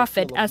to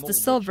profit as the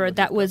silver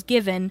that was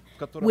given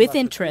with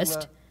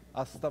interest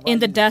in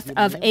the death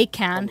of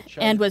Achan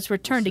and was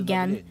returned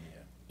again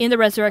in the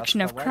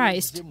resurrection of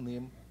Christ,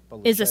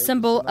 is a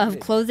symbol of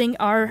clothing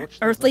our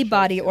earthly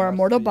body or our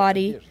mortal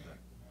body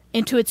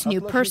into its new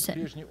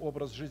person.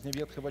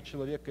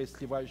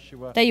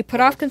 That you put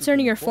off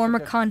concerning your former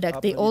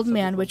conduct the old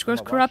man which was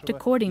corrupt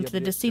according to the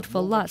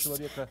deceitful lusts,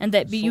 and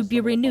that you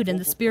be renewed in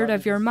the spirit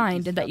of your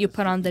mind, and that you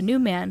put on the new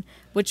man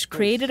which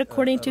created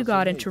according to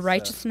God into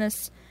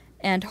righteousness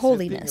and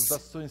holiness.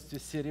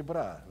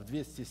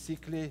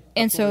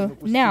 And so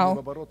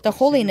now, the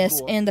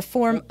holiness in the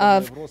form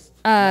of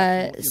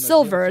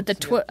silver,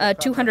 the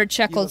 200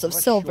 shekels of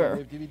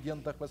silver,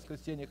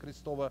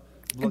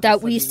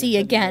 that we see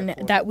again,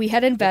 that we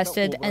had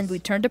invested and we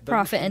turned a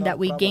profit and that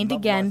we gained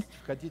again,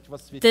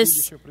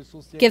 this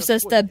gives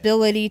us the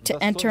ability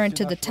to enter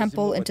into the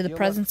temple, into the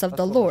presence of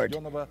the Lord.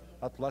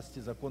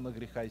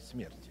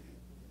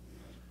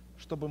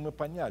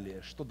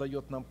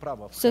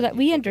 So that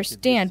we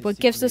understand what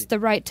gives us the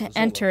right to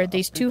enter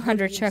these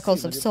 200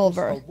 shekels of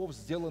silver.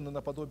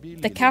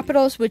 The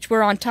capitals which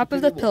were on top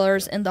of the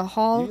pillars in the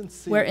hall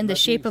were in the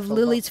shape of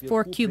lilies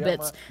 4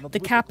 cubits.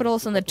 The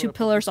capitals on the 2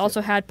 pillars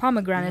also had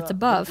pomegranates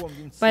above,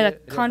 by the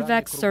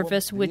convex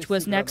surface which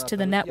was next to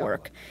the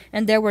network.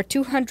 And there were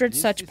 200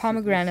 such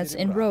pomegranates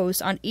in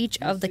rows on each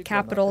of the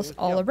capitals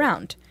all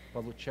around.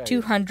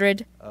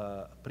 200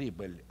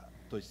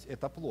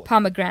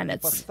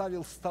 pomegranates.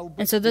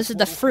 And so this is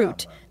the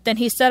fruit. Then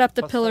he set up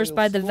the pillars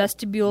by the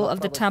vestibule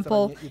of the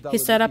temple. He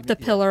set up the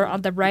pillar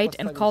on the right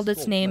and called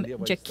its name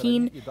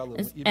Jachin,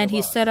 and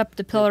he set up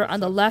the pillar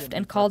on the left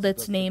and called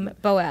its name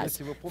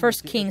Boaz. 1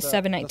 Kings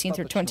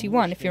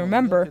 7:19-21. If you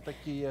remember,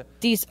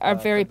 these are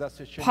very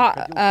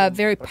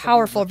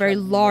powerful, very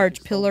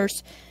large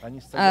pillars.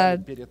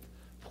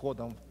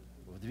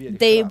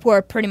 They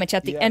were pretty much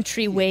at the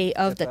entryway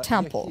of the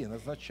temple.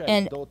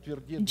 And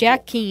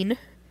Jachin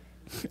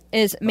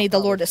is may the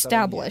Lord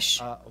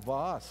establish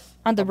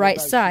on the right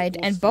side,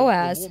 and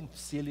Boaz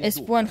is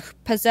one who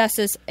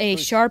possesses a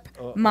sharp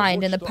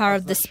mind and the power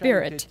of the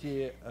Spirit.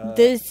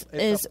 This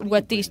is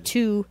what this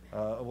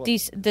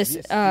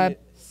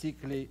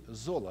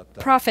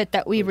profit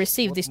that we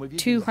received, these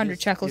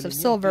 200 shekels of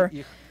silver,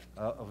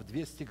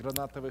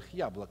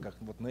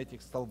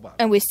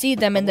 and we see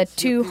them in the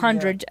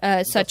 200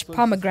 such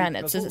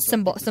pomegranates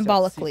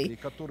symbolically.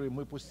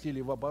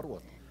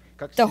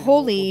 The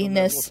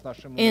holiness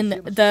in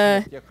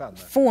the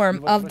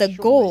form of the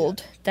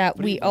gold that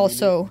we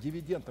also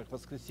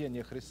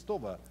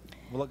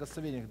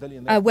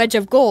a wedge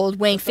of gold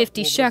weighing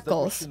 50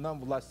 shekels,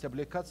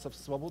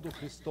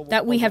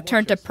 that we have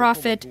turned to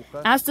profit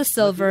as the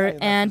silver,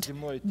 and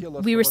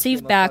we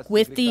receive back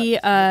with the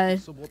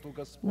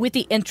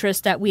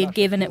interest that we had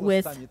given it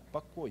with.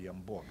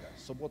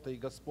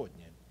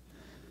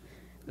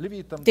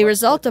 The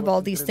result of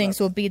all these things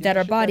will be that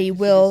our body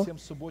will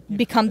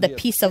become the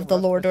peace of the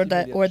Lord, or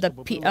the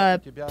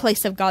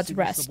place of God's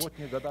rest.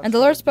 And the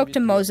Lord spoke to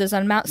Moses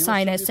on Mount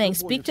Sinai, saying,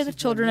 "Speak to the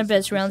children of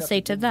Israel and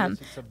say to them,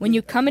 when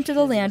you come into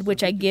the land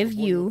which I give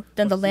you,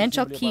 then the land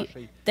shall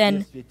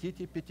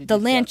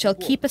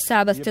keep a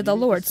Sabbath to the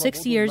Lord.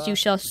 6 years you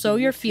shall sow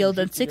your field,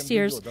 and 6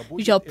 years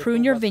you shall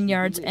prune your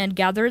vineyards and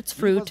gather its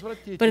fruit.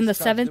 But in the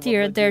 7th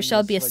year there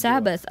shall be a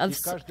Sabbath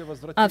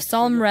of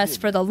solemn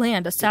rest for the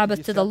land, a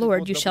Sabbath to the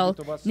Lord. You shall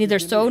neither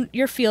sow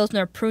your fields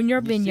nor prune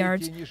your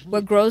vineyards.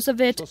 What grows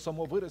of its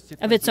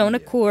own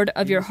accord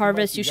of your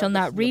harvest you shall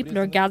not reap,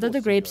 nor gather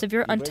the grapes of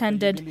your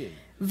untended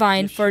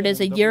vine, for it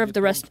is a year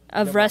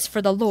of rest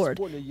for the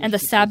Lord. And the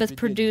Sabbath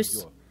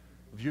produce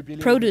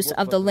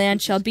of the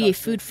land shall be a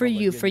food for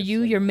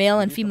you, your male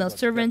and female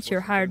servants,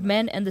 your hired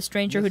men, and the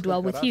stranger who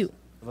dwell with you."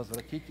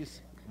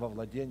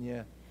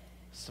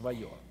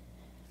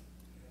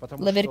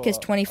 Leviticus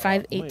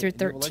 25, 8 through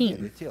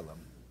 13.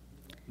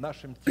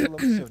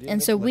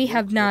 And so we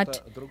have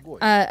not,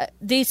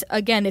 these,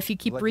 again, if you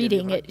keep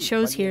reading, it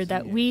shows here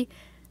that we,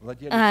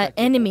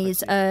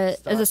 enemies, as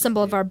a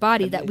symbol of our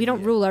body, that we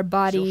don't rule our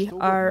body,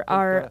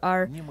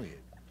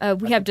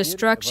 we have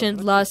destruction,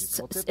 lusts,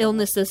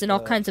 illnesses, and all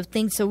kinds of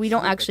things, so we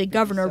don't actually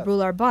govern or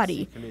rule our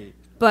body.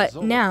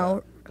 But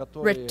now,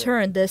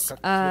 return this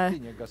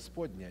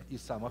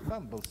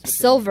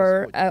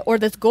silver, or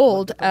this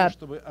gold,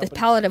 this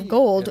pallet of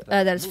gold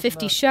that is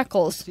 50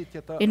 shekels.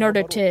 In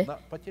order to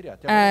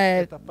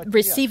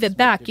receive it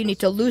back, you need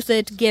to lose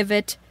it, give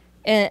it,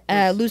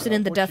 lose it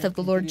in the death of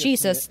the Lord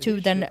Jesus to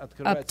then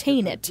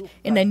obtain it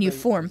in a new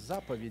form.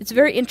 It's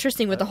very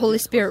interesting what the Holy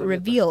Spirit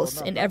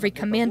reveals in every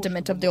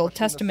commandment of the Old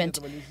Testament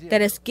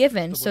that is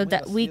given so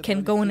that we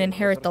can go and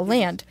inherit the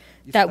land,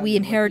 that we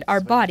inherit our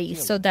body,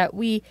 so that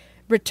we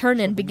return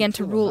and begin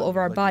to rule over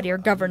our body or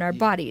govern our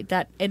body,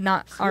 that it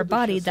not our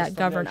body that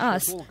govern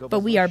us,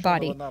 but we our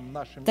body.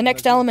 The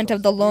next element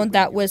of the loan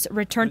that was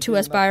returned to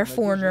us by our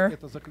foreigner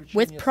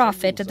with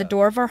profit at the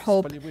door of our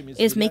hope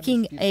is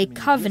making a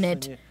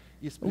covenant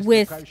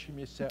with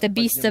the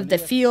beasts of the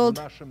field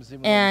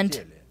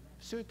and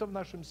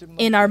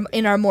in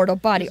our mortal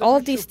body. All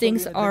of these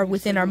things are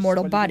within our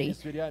mortal body.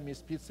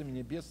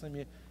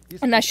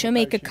 And I shall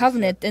make a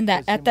covenant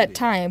at that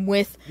time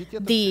with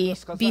the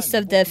beasts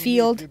of the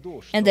field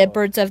and the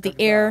birds of the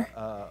air.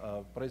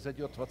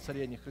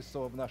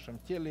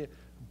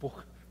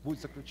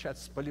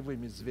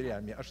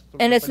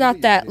 And it's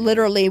not that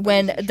literally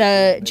when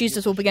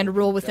Jesus will begin to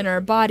rule within our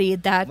body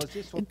that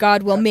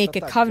God will make a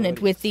covenant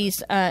with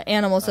these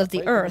animals of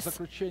the earth.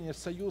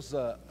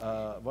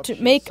 To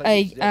make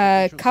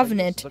a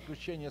covenant,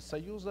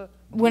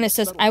 when it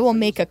says, "I will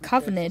make a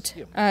covenant,"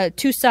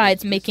 two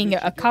sides making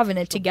a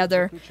covenant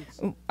together,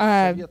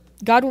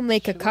 God will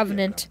make a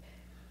covenant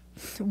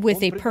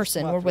with a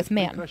person or with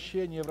man.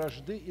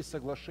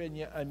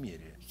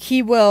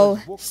 He will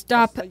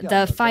stop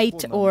the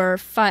fight, or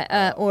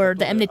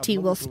the enmity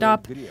will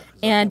stop,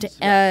 and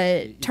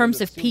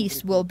terms of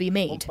peace will be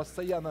made.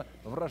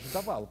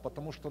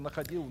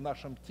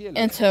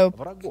 And so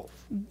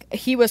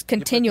he was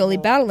continually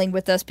battling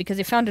with us because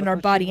he found in our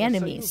body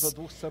enemies.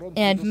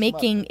 And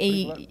making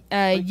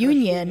a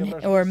union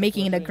or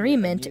making an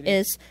agreement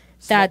is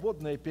that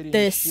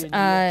this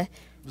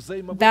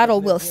battle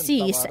will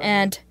cease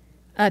and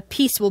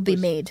peace will be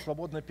made.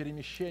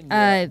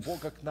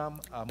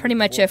 Pretty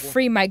much a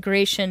free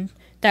migration,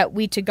 that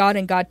we to God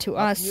and God to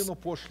us,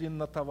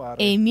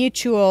 a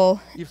mutual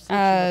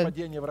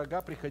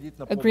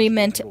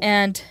agreement,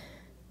 and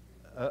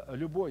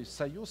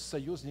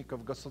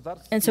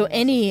so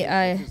any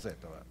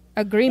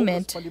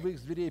agreement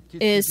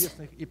is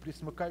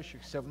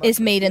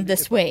made in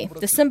this way.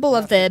 The symbol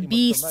of the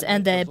beasts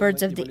and the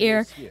birds of the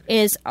air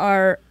is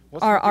our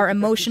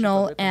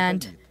emotional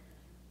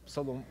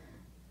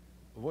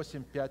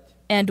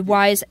and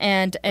wise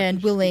and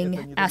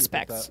willing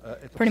aspects.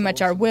 Pretty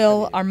much our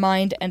will, our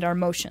mind, and our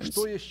emotions.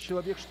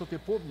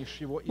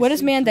 What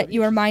is man that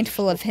you are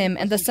mindful of him,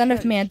 and the Son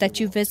of Man that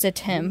you visit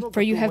him?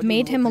 For you have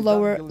made him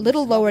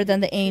little lower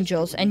than the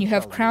angels, and you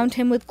have crowned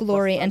him with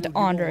glory and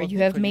honor. You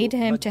have made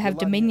him to have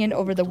dominion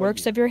over the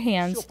works of your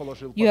hands.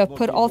 You have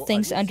put all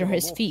things under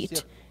his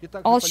feet.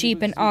 All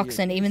sheep and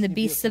oxen, even the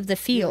beasts of the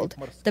field,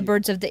 the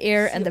birds of the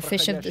air, and the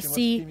fish of the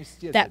sea,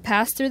 that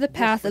pass through the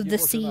path of the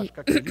sea.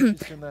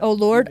 O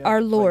Lord,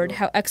 our Lord,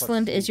 how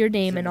excellent is your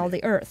name in all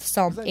the earth.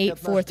 Psalm 8,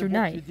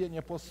 4-9.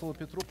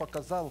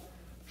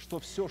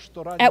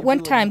 At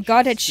one time,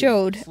 God had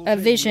showed a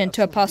vision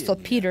to Apostle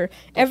Peter.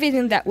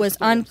 Everything that was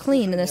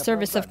unclean in the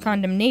service of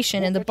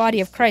condemnation in the body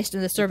of Christ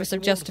in the service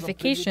of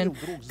justification,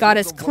 God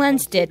has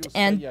cleansed it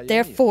and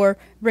therefore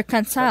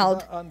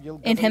reconciled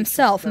in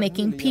himself,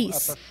 making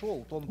peace.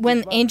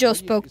 When the angel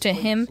spoke to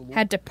him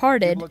had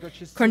departed,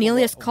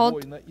 Cornelius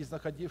called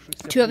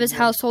 2 of his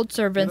household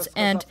servants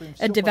and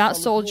a devout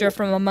soldier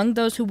from among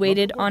those who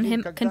waited on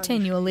him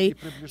continually.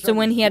 So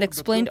when he had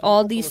explained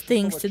all these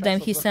things to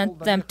them, he sent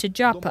them to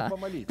Joppa.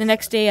 The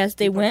next day, as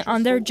they went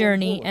on their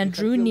journey and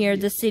drew near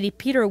the city,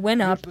 Peter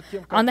went up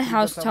on the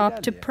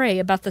housetop to pray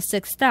about the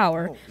 6th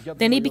hour.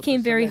 Then he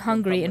became very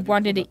hungry and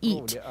wanted to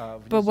eat.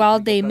 But while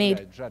they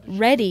made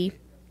ready,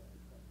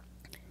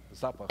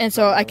 and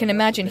so I can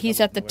imagine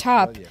he's at the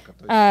top,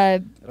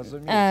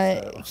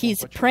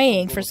 he's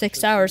praying for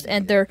 6 hours,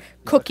 and they're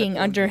cooking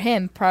under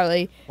him,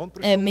 probably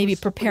maybe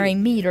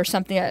preparing meat or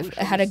something that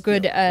had a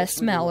good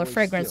smell or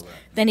fragrance.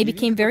 Then he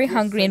became very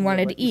hungry and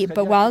wanted to eat.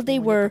 But while they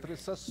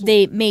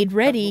made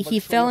ready, he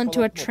fell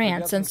into a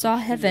trance and saw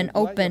heaven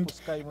opened,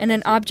 and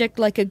an object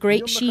like a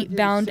great sheet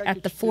bound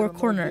at the 4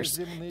 corners,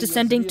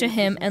 descending to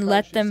him and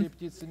let down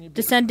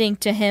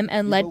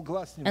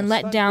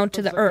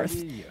to the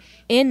earth.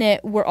 In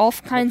it were all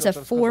kinds of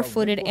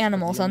 4-footed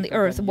animals on the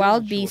earth,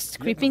 wild beasts,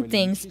 creeping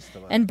things,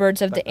 and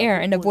birds of the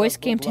air. And a voice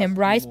came to him,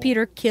 "Rise,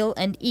 Peter, kill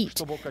and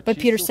eat." But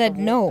Peter said,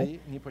 "No,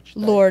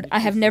 Lord, I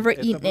have never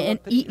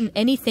eaten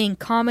anything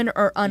common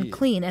or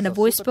unclean." And a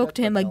voice spoke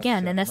to him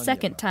again and a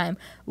second time,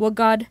 "What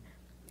God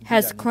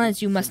has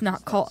cleansed you must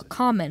not call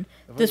common."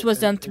 This was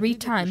done 3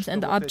 times,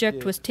 and the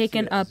object was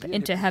taken up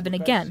into heaven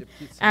again.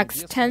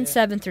 Acts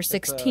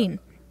 10:7-16.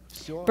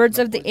 Birds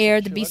of the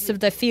air, the beasts of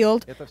the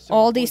field,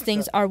 all these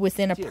things are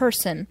within a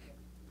person.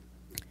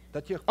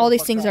 All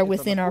these things are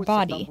within our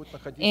body.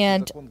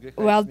 And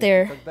while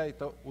there,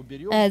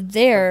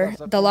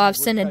 the law of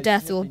sin and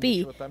death will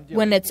be.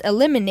 When it's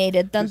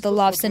eliminated, then the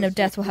law of sin and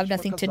death will have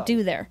nothing to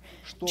do there.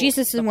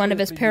 Jesus, in one of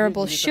his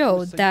parables,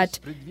 showed that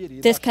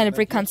this kind of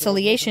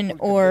reconciliation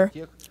or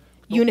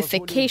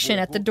unification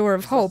at the door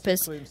of hope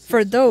is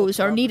for those,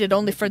 or needed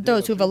only for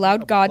those who have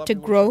allowed God to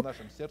grow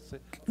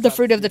the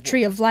fruit of the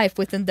tree of life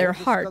within their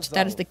heart.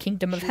 That is the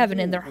kingdom of heaven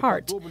in their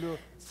heart.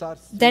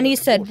 Then he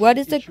said, "What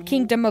is the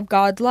kingdom of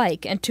God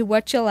like, and to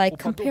what shall I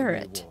compare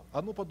it?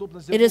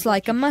 It is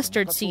like a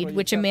mustard seed,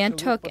 which a man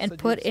took and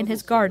put in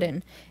his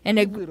garden, and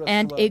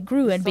it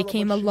grew and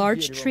became a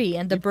large tree,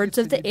 and the birds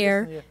of the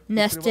air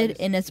nested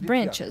in its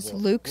branches."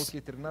 Luke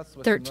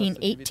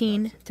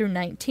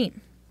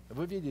 13:18-19.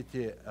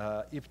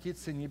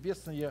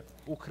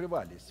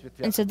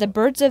 And so the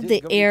birds of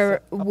the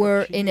air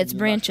were in its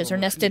branches, or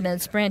nested in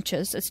its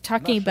branches. It's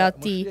talking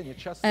about the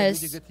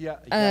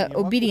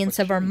obedience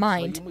of our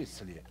mind.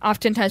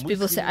 Oftentimes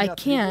people say, "I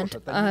can't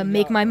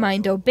make my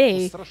mind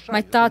obey.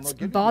 My thoughts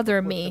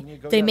bother me.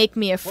 They make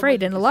me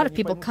afraid." And a lot of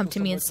people come to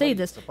me and say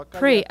this,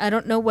 "Pray, I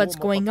don't know what's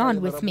going on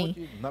with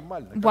me.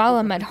 While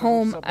I'm at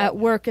home, at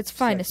work, it's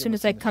fine. As soon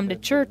as I come to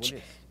church,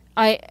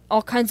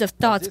 all kinds of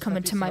thoughts come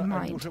into my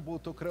mind."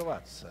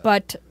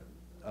 But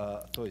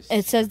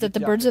it says that the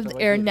birds of the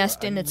air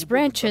nest in its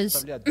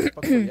branches.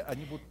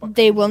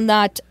 They will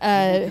not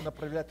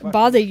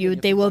bother you.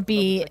 They will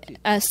be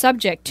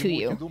subject to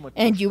you,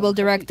 and you will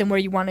direct them where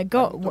you want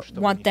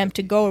them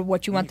to go, or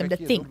what you want them to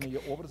think.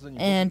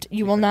 And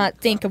you will not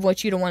think of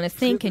what you don't want to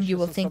think, and you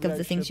will think of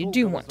the things you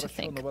do want to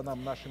think.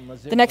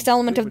 The next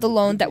element of the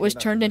loan that was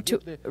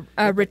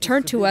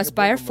returned to us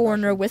by our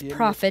foreigner with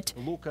profit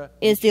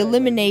is the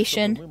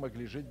elimination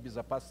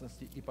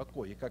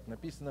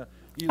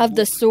of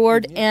the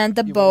sword and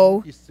the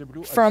bow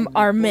from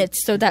our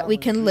midst, so that we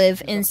can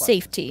live in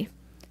safety.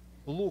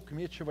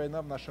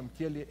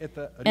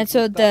 And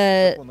so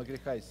the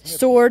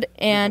sword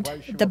and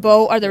the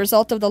bow are the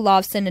result of the law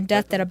of sin and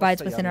death that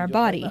abides within our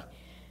body.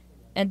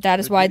 And that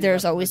is why there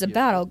is always a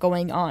battle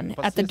going on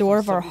at the door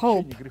of our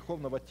hope.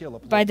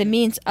 By the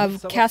means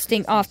of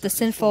casting off the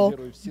sinful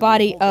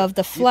body of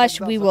the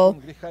flesh, we will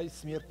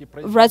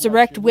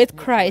resurrect with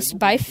Christ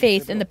by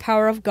faith in the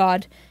power of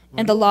God,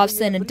 and the law of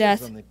sin and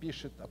death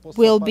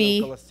will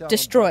be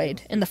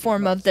destroyed in the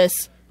form of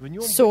this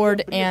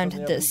sword and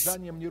this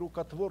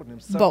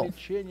bow.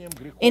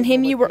 In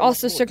him you were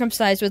also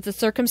circumcised with the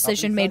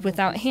circumcision made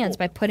without hands,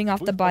 by putting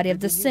off the body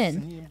of the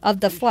sin of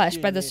the flesh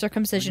by the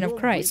circumcision of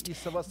Christ,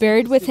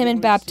 buried with him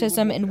in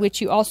baptism, in which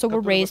you also were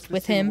raised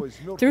with him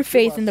through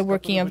faith in the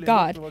working of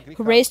God,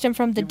 who raised him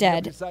from the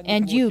dead.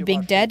 And you,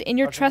 being dead in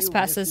your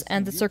trespasses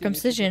and the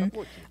circumcision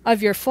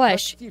of your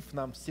flesh,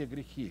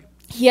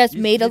 he has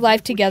made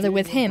alive together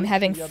with him,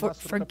 having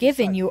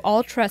forgiven you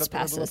all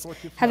trespasses,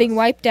 having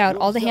wiped out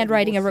all the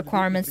handwriting of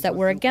requirements that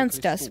were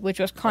against us, which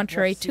was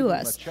contrary to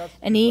us.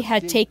 And he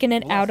had taken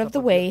it out of the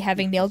way,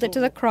 having nailed it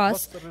to the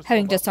cross,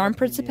 having disarmed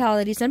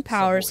principalities and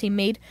powers, he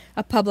made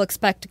a public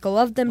spectacle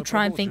of them,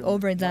 triumphing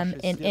over them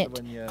in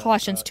it.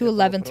 Colossians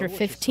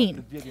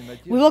 2:11-15.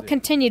 We will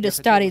continue to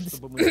study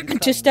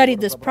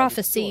this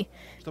prophecy.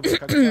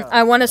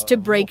 I want us to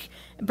break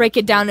break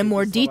it down in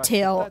more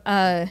detail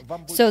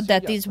so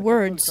that these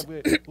words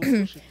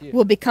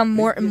will become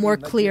more and more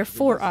clear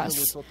for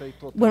us.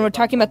 When we're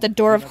talking about the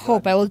door of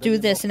hope, I will do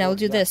this and I will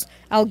do this.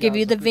 I'll give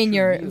you the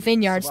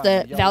vineyards,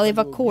 the valley of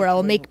Achor. I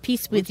will make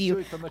peace with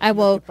you. I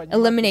will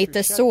eliminate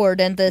the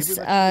sword and this.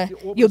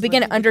 You'll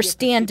begin to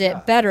understand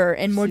it better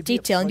in more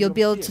detail, and you'll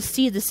be able to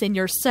see this in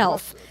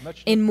yourself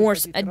in more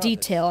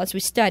detail as we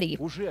study.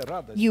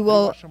 You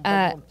will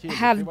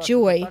have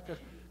joy.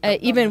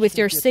 Even with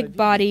your sick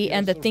body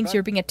and the things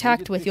you're being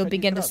attacked with, you'll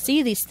begin to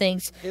see these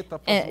things,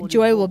 and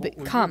joy will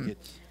come.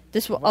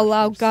 This will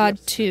allow God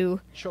to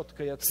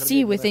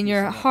see within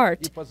your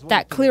heart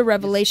that clear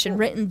revelation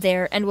written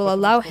there, and will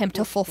allow Him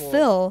to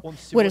fulfill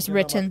what is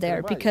written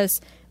there, because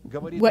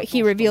what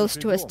He reveals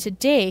to us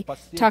today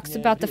talks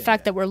about the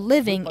fact that we're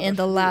living in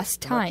the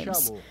last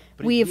times.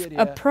 We've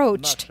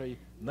approached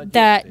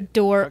that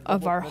door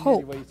of our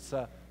hope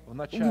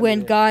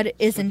when God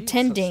is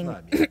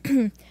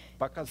intending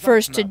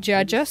first to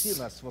judge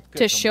us,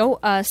 to show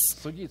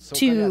us,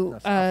 to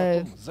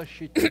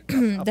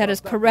that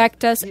is,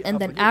 correct us, and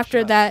then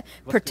after that,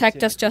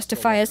 protect us,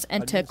 justify us,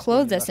 and to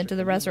clothe us into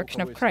the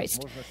resurrection of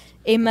Christ.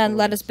 Amen.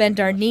 Let us bend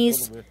our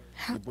knees,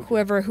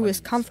 whoever who is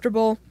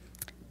comfortable,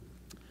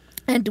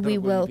 and we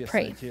will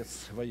pray.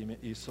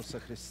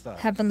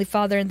 Heavenly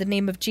Father, in the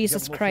name of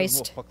Jesus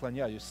Christ,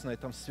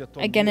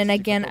 again and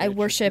again I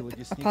worship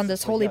upon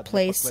this holy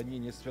place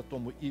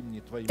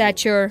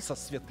that your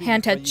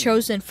hand had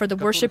chosen for the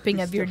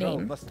worshiping of your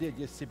name,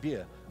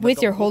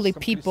 with your holy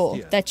people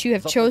that you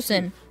have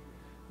chosen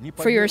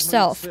for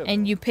yourself,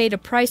 and you paid a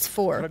price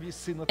for,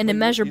 an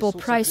immeasurable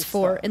price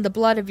for, in the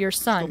blood of your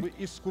Son,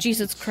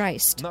 Jesus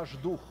Christ,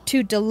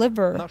 to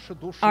deliver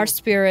our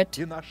spirit,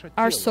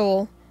 our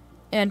soul,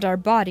 and our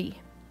body,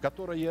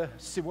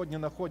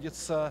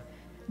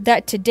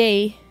 that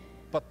today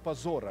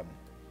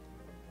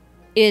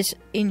is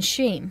in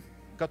shame,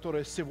 that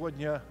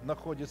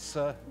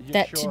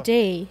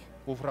today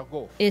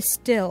is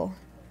still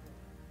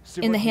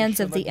in the hands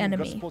of the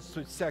enemy,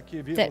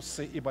 that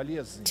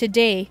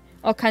today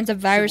all kinds of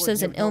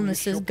viruses and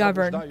illnesses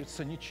govern,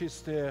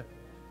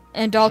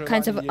 and all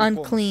kinds of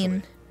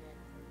unclean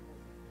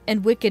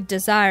and wicked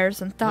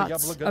desires and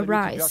thoughts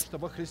arise.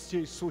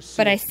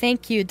 But I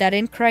thank you that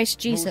in Christ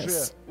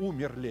Jesus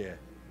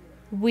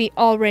we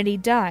already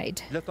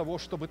died,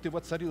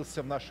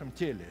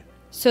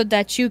 so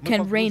that you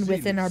can reign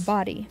within our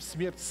body.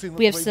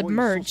 We have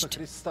submerged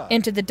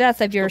into the death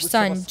of your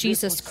Son,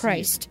 Jesus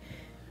Christ,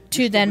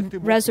 to then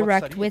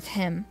resurrect with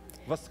him,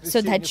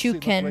 so that you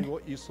can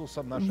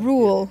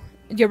rule.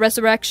 Your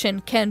resurrection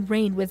can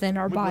reign within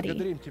our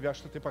body.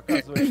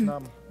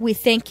 We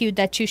thank you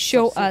that you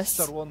show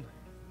us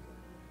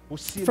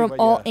from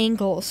all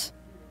angles,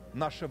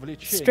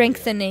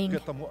 strengthening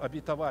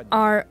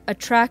our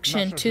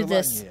attraction to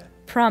this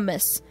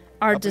promise,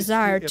 our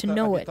desire to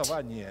know it,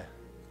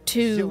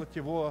 to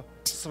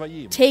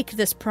take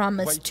this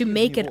promise, to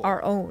make it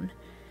our own,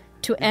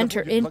 to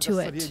enter into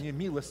it.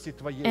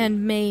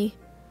 And may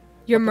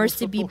your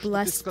mercy be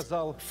blessed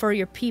for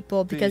your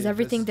people, because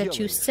everything that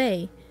you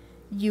say,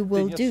 you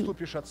will do.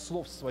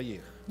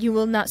 You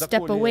will not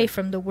step away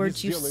from the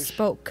words you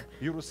spoke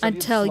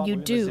until you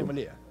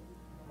do,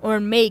 or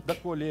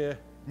make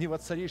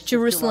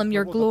Jerusalem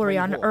your glory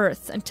on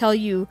earth, until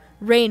you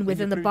reign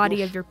within the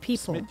body of your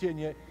people,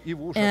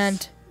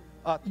 and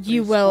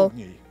you will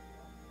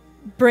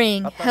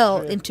bring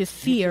hell into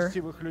fear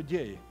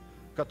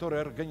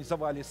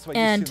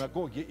and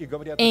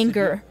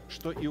anger,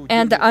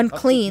 and the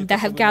unclean that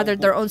have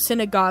gathered their own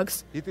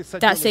synagogues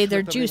that say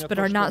they're Jews but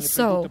are not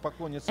so,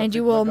 and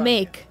you will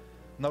make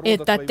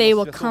it that they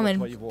will come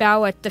and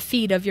bow at the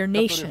feet of your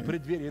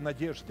nation,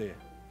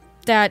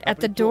 that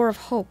at the door of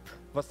hope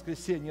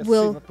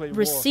will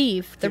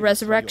receive the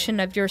resurrection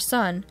of your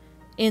Son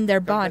in their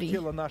body,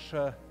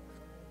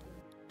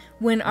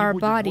 when our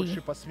body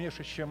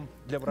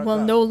will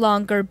no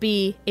longer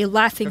be a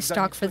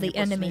laughingstock for the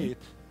enemy,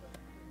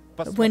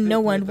 when no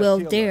one will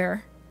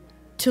dare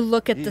to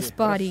look at this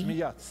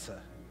body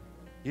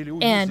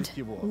and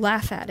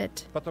laugh at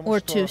it, or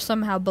to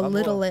somehow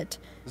belittle it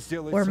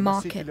or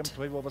mock it,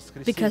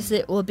 because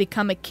it will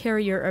become a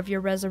carrier of your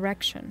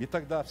resurrection.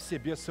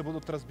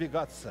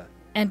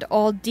 And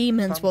all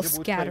demons will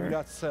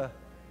scatter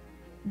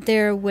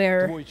there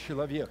where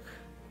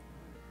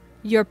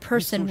your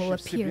person will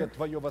appear,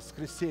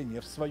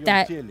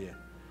 that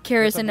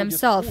carries in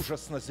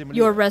himself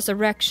your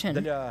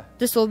resurrection.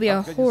 This will be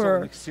a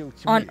horror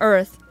on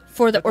earth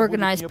for the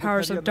organized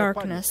powers of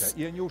darkness.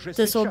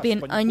 This will be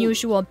an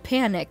unusual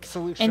panic,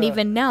 and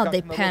even now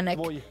they panic,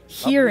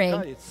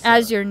 hearing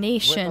as your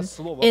nation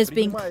is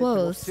being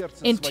clothed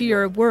into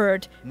your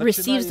word,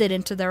 receives it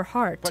into their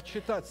heart,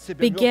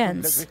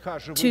 begins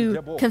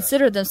to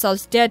consider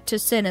themselves dead to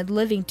sin and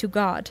living to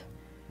God.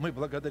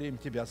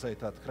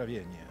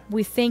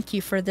 We thank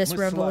you for this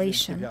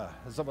revelation.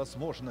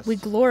 We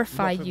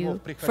glorify you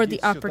for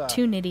the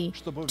opportunity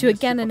to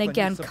again and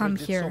again come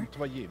here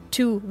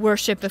to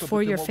worship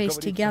before your face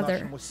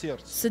together,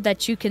 so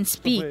that you can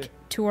speak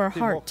to our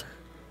heart,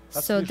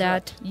 so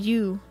that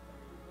you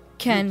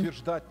can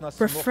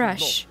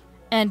refresh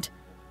and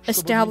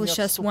establish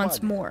us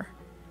once more,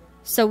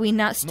 so we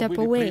not step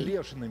away,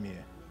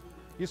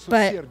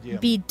 but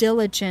be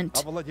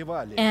diligent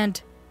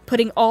and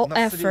putting all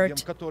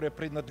effort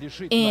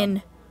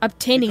in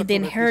obtaining the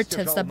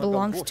inheritance that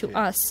belongs to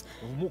us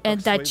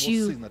and that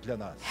you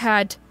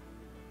had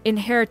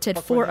inherited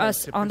for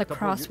us on the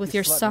cross with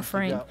your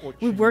suffering.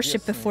 We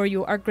worship before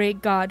you, our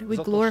great God. We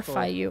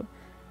glorify you,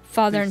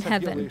 Father in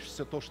heaven,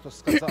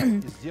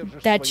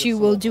 that you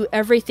will do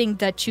everything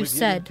that you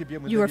said.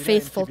 You are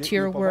faithful to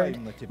your word.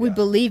 We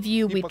believe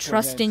you, we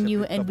trust in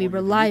you, and we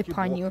rely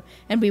upon you,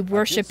 and we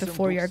worship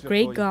before your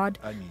great God,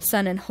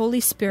 Son, and Holy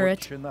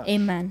Spirit.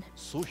 Amen.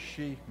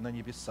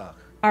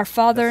 Our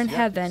Father in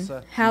heaven,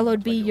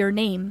 hallowed be your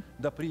name.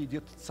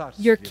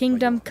 Your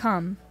kingdom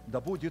come.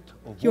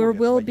 Your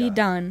will be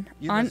done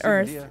on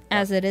earth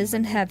as it is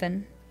in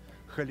heaven.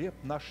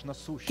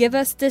 Give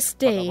us this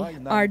day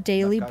our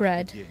daily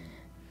bread,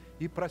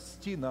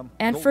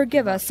 and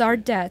forgive us our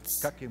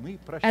debts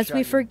as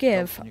we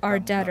forgive our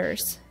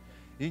debtors.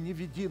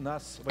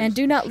 And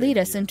do not lead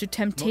us into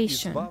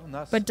temptation,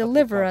 but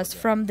deliver us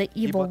from the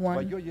evil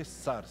one.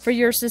 For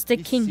yours is the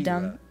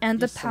kingdom, and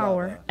the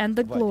power, and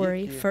the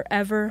glory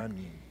forever.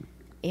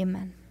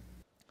 Amen.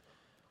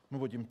 Мы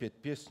будем петь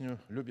песню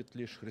 «Любит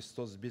лишь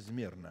Христос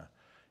безмерно».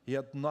 И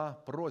одна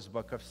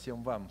просьба ко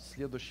всем вам в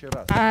следующий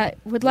раз. I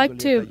would like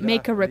to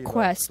make a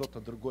request,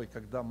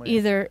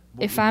 either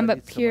if I'm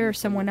up here or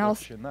someone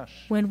else,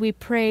 when we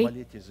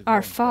pray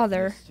Our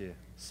Father,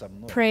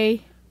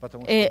 pray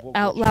it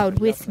out loud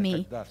with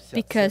me,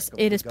 because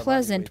it is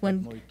pleasant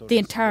when the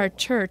entire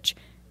church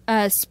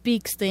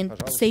speaks the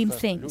same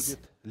things.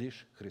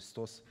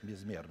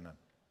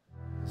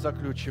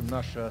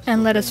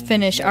 And let us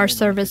finish our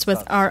service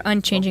with our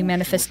unchanging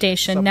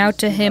manifestation. Now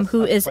to Him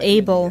who is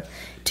able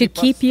to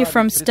keep you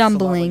from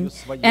stumbling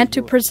and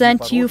to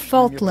present you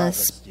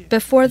faultless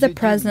before the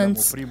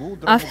presence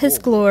of His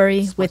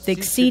glory with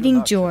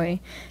exceeding joy,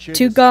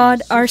 to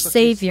God our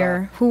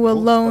Savior, who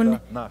alone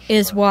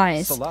is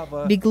wise,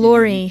 be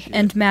glory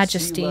and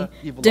majesty,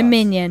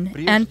 dominion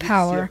and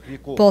power,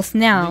 both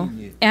now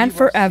and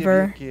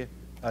forever.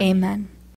 Amen.